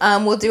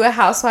 We'll do a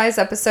Housewives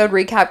episode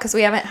recap because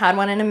we haven't had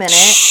one in a minute.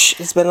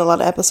 It's been a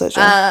lot of episodes.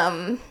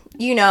 And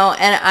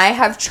I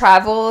have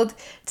traveled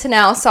to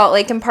now Salt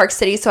Lake and Park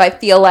City, so I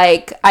feel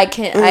like I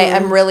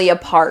am really a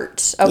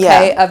part,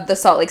 okay, of the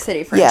Salt Lake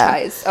City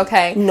franchise,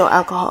 okay? No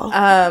alcohol.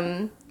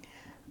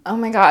 Oh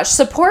my gosh,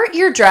 support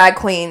your drag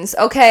queens,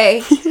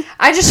 okay?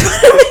 I just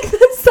want to make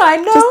this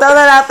side note. Just throw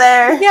that out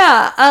there.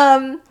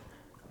 Yeah,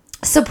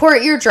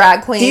 support your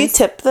drag queens. Do you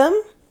tip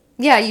them?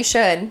 Yeah, you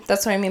should.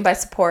 That's what I mean by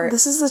support.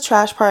 This is the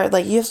trash part.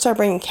 Like, you have to start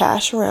bringing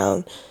cash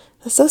around.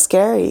 That's so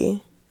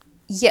scary.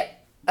 Yeah.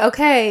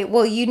 Okay.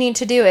 Well, you need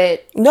to do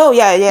it. No,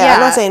 yeah. I'm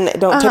not saying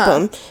don't tip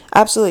them.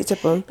 Absolutely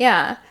tip them.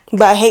 Yeah.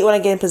 But I hate when I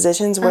get in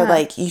positions where,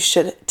 like, you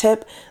should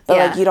tip, but,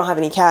 like, you don't have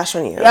any cash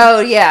on you.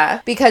 Oh,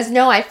 yeah. Because,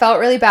 no, I felt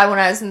really bad when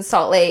I was in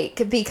Salt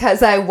Lake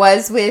because I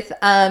was with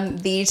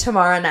the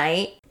Tomorrow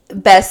Night.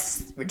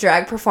 best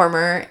drag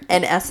performer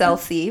and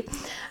SLC.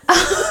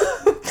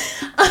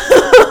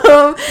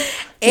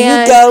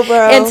 And, you go,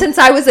 bro. And since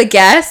I was a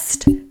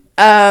guest,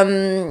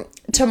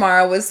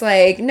 Tamara was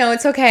like, no,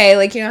 it's okay.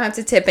 Like, you don't have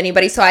to tip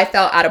anybody. So I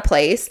felt out of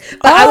place.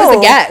 But I was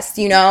a guest,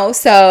 you know?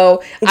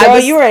 So Girl,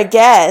 you were a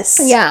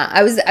guest. Yeah,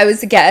 I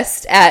was a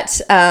guest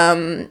at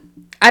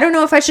I don't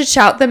know if I should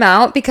shout them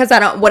out because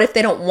what if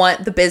they don't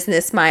want the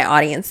business my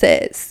audience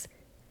is?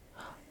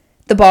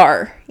 The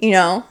bar, you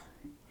know?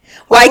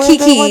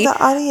 Waikiki. The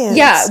audience?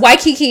 Yeah,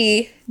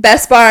 Waikiki,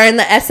 best bar in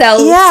the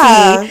SLC.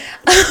 Yeah.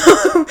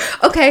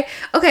 Okay.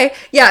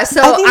 Yeah,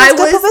 so I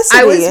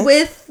was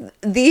with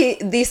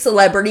the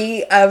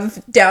celebrity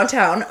of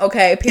downtown,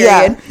 okay,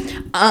 period.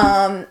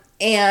 Yeah.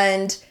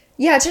 And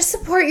yeah, just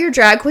support your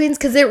drag queens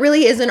because it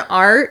really is an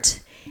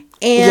art.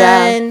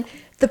 And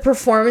the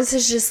performance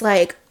is just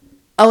like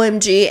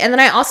OMG. And then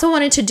I also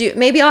wanted to do,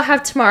 maybe I'll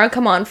have Tamara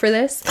come on for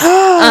this.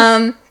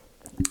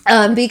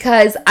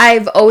 Because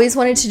I've always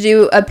wanted to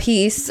do a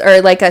piece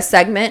or like a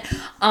segment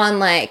on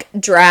like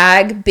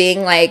drag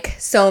being like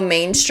so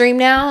mainstream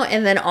now.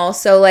 And then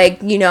also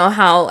like, you know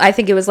how I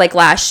think it was like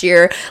last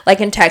year,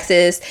 like in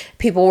Texas,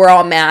 people were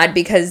all mad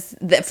because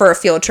for a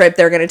field trip,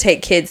 they're going to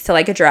take kids to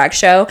like a drag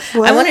show.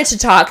 What? I wanted to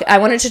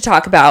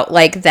talk about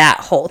like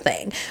that whole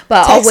thing,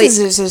 but Texas I'll wait.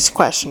 Is just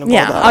questionable.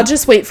 Yeah. Though. I'll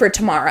just wait for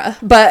Tamara,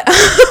 but,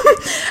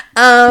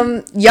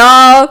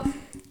 y'all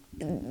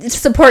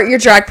support your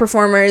drag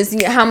performers.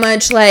 How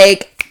much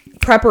like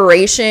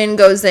preparation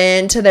goes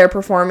into their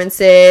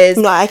performances.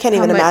 No, I can't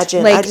even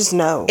imagine. Like, I just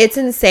know it's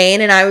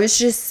insane. And I was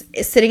just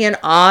sitting in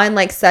awe and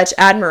like such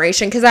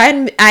admiration because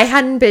I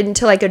hadn't been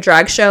to like a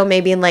drag show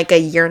maybe in like a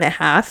year and a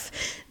half.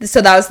 So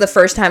that was the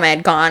first time I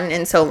had gone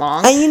in so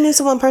long. And you knew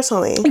someone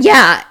personally.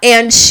 Yeah,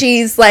 and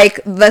she's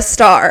like the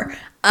star.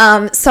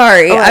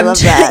 Sorry. I love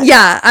that.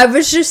 Yeah, I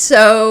was just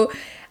so.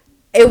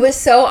 It was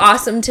so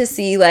awesome to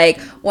see, like,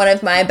 one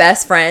of my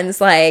best friends,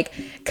 like,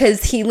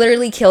 because he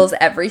literally kills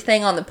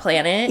everything on the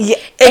planet. Yeah,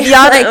 if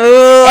y'all, like,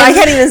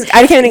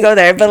 I can't even go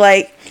there, but,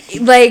 like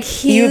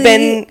you've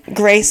been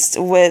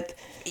graced with.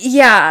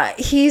 Yeah,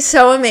 he's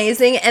so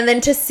amazing. And then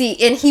to see,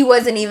 and he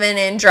wasn't even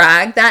in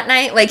drag that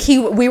night. Like,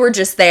 we were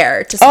just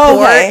there to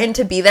support and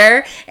to be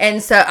there.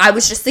 And so I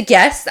was just a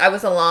guest. I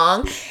was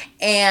along.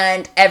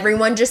 And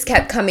everyone just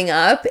kept coming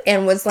up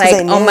and was like,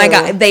 oh my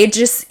God,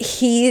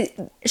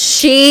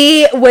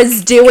 she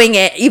was doing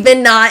it,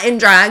 even not in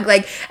drag.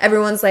 Like,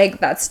 everyone's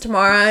like, that's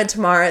Tamara.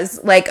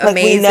 Tamara's like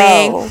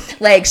amazing.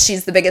 Like,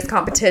 she's the biggest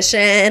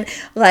competition.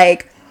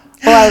 Like,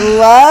 oh, I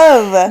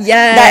love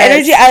that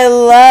energy. I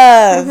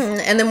love.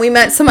 Mm-hmm. And then we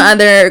met some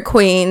other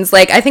queens.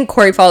 Like, I think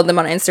Corey followed them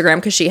on Instagram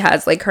because she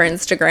has like her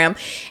Instagram.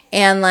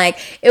 And like,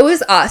 it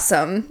was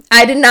awesome.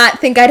 I did not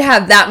think I'd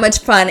have that much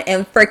fun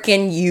in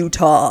freaking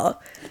Utah.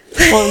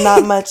 Well,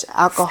 not much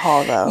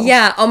alcohol though.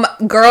 Yeah.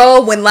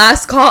 Girl, when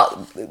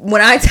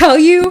I tell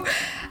you,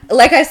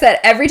 like I said,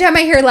 every time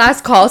I hear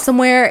last call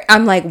somewhere,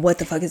 I'm like, what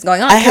the fuck is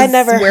going on? I had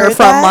never heard We're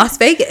from Las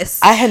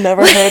Vegas. I had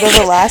never heard of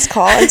the last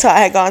call until I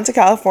had gone to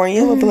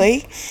California with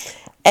Blake.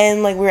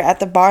 And like, we were at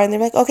the bar and they're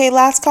like, okay,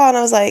 last call. And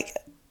I was like,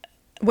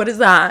 what is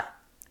that?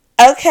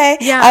 Okay.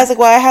 Yeah. I was like,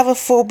 well, I have a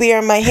full beer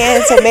in my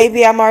hand, so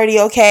maybe I'm already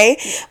okay.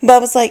 But I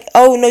was like,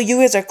 oh, no, you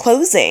guys are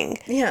closing.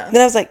 Yeah.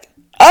 Then I was like,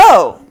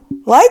 oh,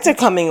 lights are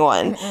coming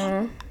on.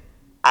 Mm-mm.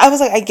 I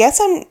was like, I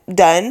guess I'm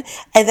done.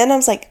 And then I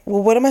was like,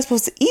 well, what am I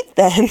supposed to eat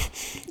then?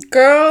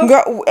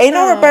 Girl, ain't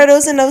no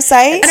Roberto's and no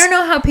sites. I don't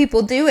know how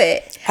people do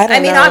it.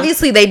 I mean,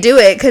 obviously they do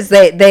it because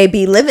they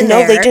be living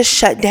there. No, they just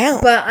shut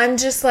down. But I'm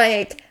just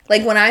like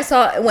when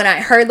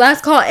I heard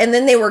last call and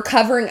then they were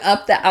covering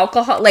up the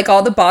alcohol, like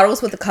all the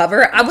bottles with the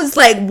cover. I was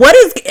like, what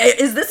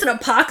is this an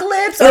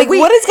apocalypse? Like,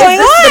 what is going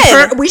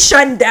on? We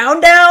shutting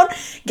down?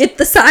 Get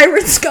the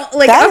sirens going.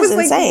 Like, that I was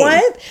insane.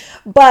 Like,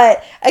 what?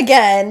 But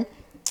again,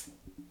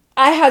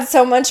 I had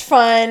so much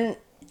fun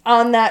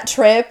on that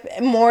trip,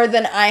 more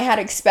than I had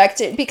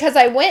expected, because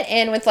I went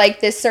in with like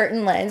this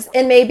certain lens,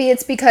 and maybe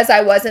it's because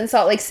I was in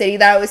Salt Lake City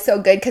that I was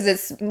so good, because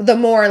it's the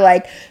more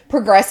like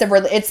progressive,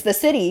 it's the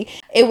city.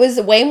 It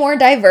was way more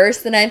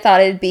diverse than I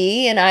thought it'd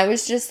be, and I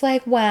was just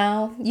like,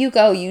 wow, you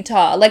go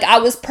Utah. Like, I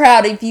was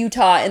proud of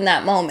Utah in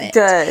that moment.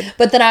 Good.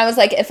 But then I was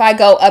like, if I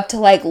go up to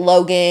like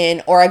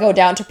Logan or I go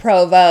down to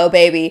Provo,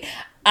 baby,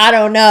 I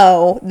don't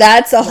know.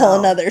 That's a whole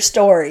nother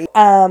story.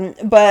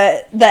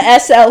 But the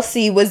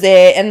SLC was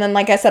it. And then,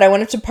 like I said, I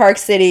went up to Park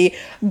City.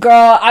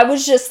 Girl, I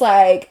was just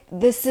like,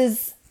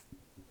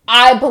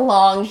 I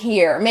belong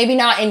here. Maybe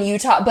not in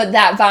Utah, but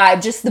that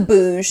vibe, just the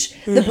bougie.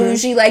 Mm-hmm. The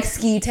bougie, like,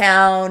 ski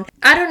town.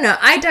 I don't know.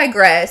 I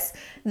digress.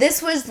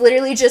 This was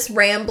literally just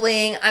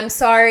rambling. I'm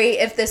sorry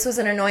if this was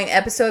an annoying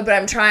episode, but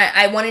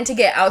I wanted to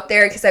get out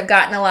there because I've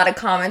gotten a lot of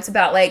comments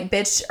about, like,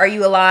 bitch, are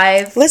you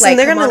alive? Listen, like,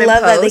 they're going to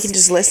love that they can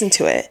just listen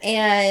to it.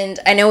 And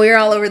I know we were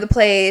all over the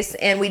place,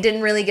 and we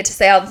didn't really get to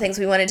say all the things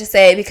we wanted to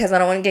say because I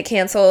don't want to get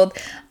canceled.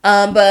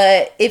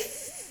 But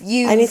if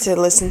you... I need to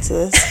listen to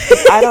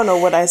this. I don't know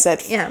what I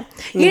said. Yeah.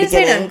 You didn't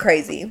say nothing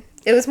crazy.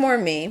 It was more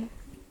me.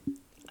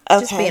 Okay.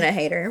 Just being a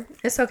hater.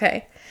 It's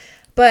okay.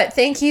 But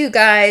thank you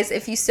guys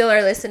if you still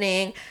are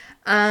listening.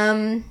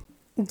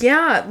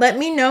 Yeah, let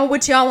me know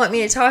what y'all want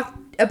me to talk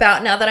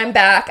about now that I'm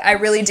back. I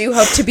really do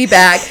hope to be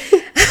back.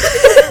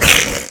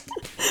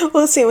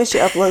 We'll see when she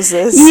uploads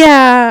this.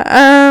 Yeah.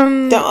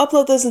 Don't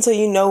upload this until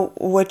you know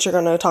what you're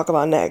going to talk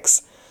about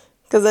next.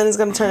 Because then it's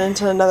going to turn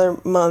into another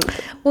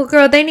month. Well,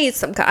 girl, they need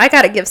some... I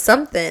got to give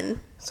something.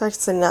 Start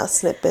sending out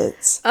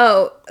snippets.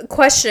 Oh,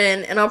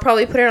 question, and I'll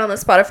probably put it on the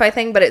Spotify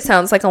thing, but it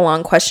sounds like a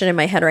long question in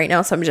my head right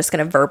now, so I'm just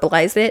going to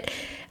verbalize it.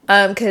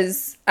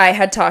 Because I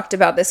had talked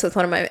about this with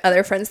one of my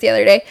other friends the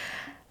other day.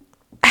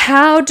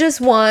 How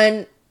does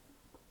one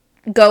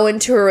go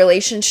into a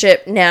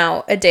relationship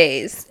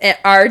nowadays? In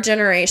our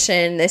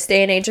generation, this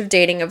day and age of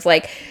dating, of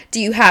like, do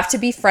you have to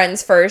be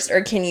friends first,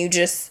 or can you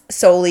just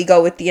solely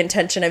go with the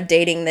intention of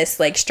dating this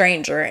like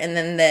stranger and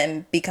then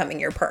them becoming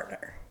your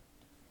partner?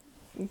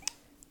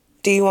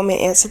 Do you want me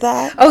to answer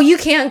that? Oh, you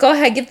can. Go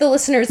ahead. Give the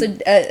listeners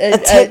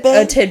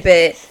a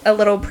tidbit, a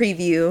little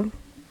preview,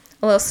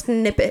 a little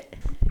snippet.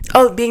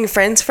 Oh, being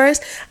friends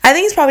first? I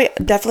think it's probably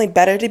definitely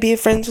better to be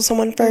friends with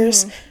someone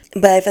first. Mm-hmm.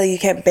 But I feel like you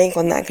can't bank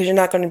on that because you're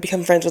not going to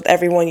become friends with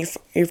everyone you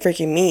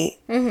freaking meet.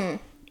 Mm-hmm.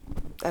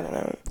 I don't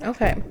know.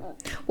 Okay.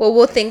 Well,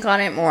 we'll think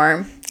on it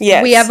more.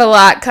 Yes. We have a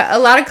lot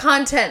of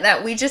content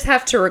that we just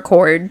have to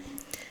record.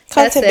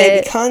 Content,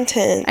 baby,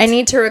 content. I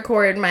need to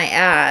record my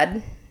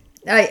ad.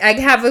 I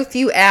have a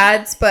few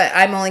ads, but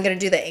I'm only going to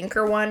do the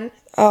Anchor one.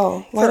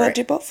 Oh, why not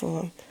do both of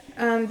them?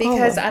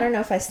 Because I don't know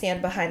if I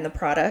stand behind the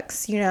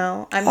products, you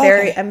know.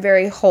 I'm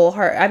very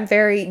wholehearted. I'm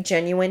very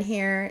genuine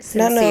here,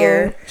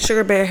 sincere. No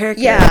Sugar Bear hair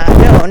care.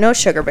 Yeah, no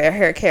Sugar Bear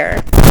hair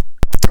care.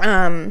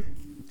 All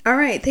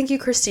right, thank you,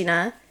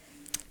 Christina.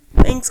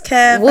 Thanks,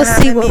 Kev. We'll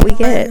see what we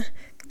get.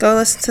 Go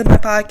listen to my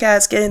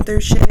podcast, Getting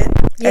Through Shit.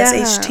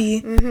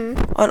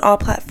 SHT on all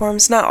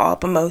platforms, not all,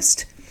 but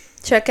most.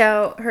 Check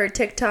out her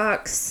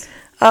TikToks.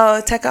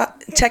 Oh, check out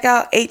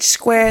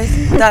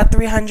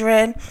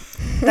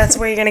h2.300. That's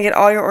where you're gonna get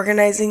all your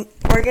organizing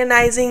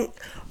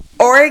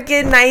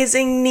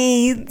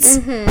needs.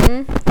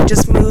 Mm-hmm.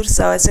 Just moved,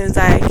 so as soon as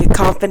I get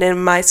confident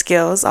in my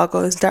skills, I'll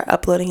go and start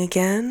uploading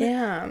again.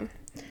 Yeah.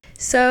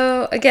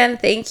 So again,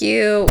 thank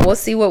you. We'll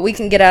see what we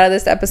can get out of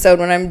this episode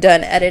when I'm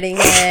done editing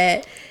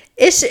it.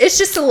 It's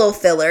just a little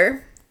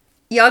filler.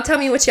 Y'all tell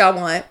me what y'all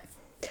want.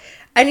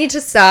 I need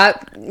to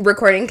stop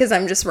recording because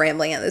I'm just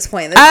rambling at this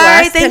point. This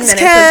last 10 minutes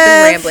has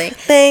been rambling.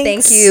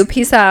 Thanks. Thank you.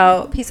 Peace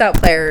out. Peace out,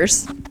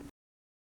 players.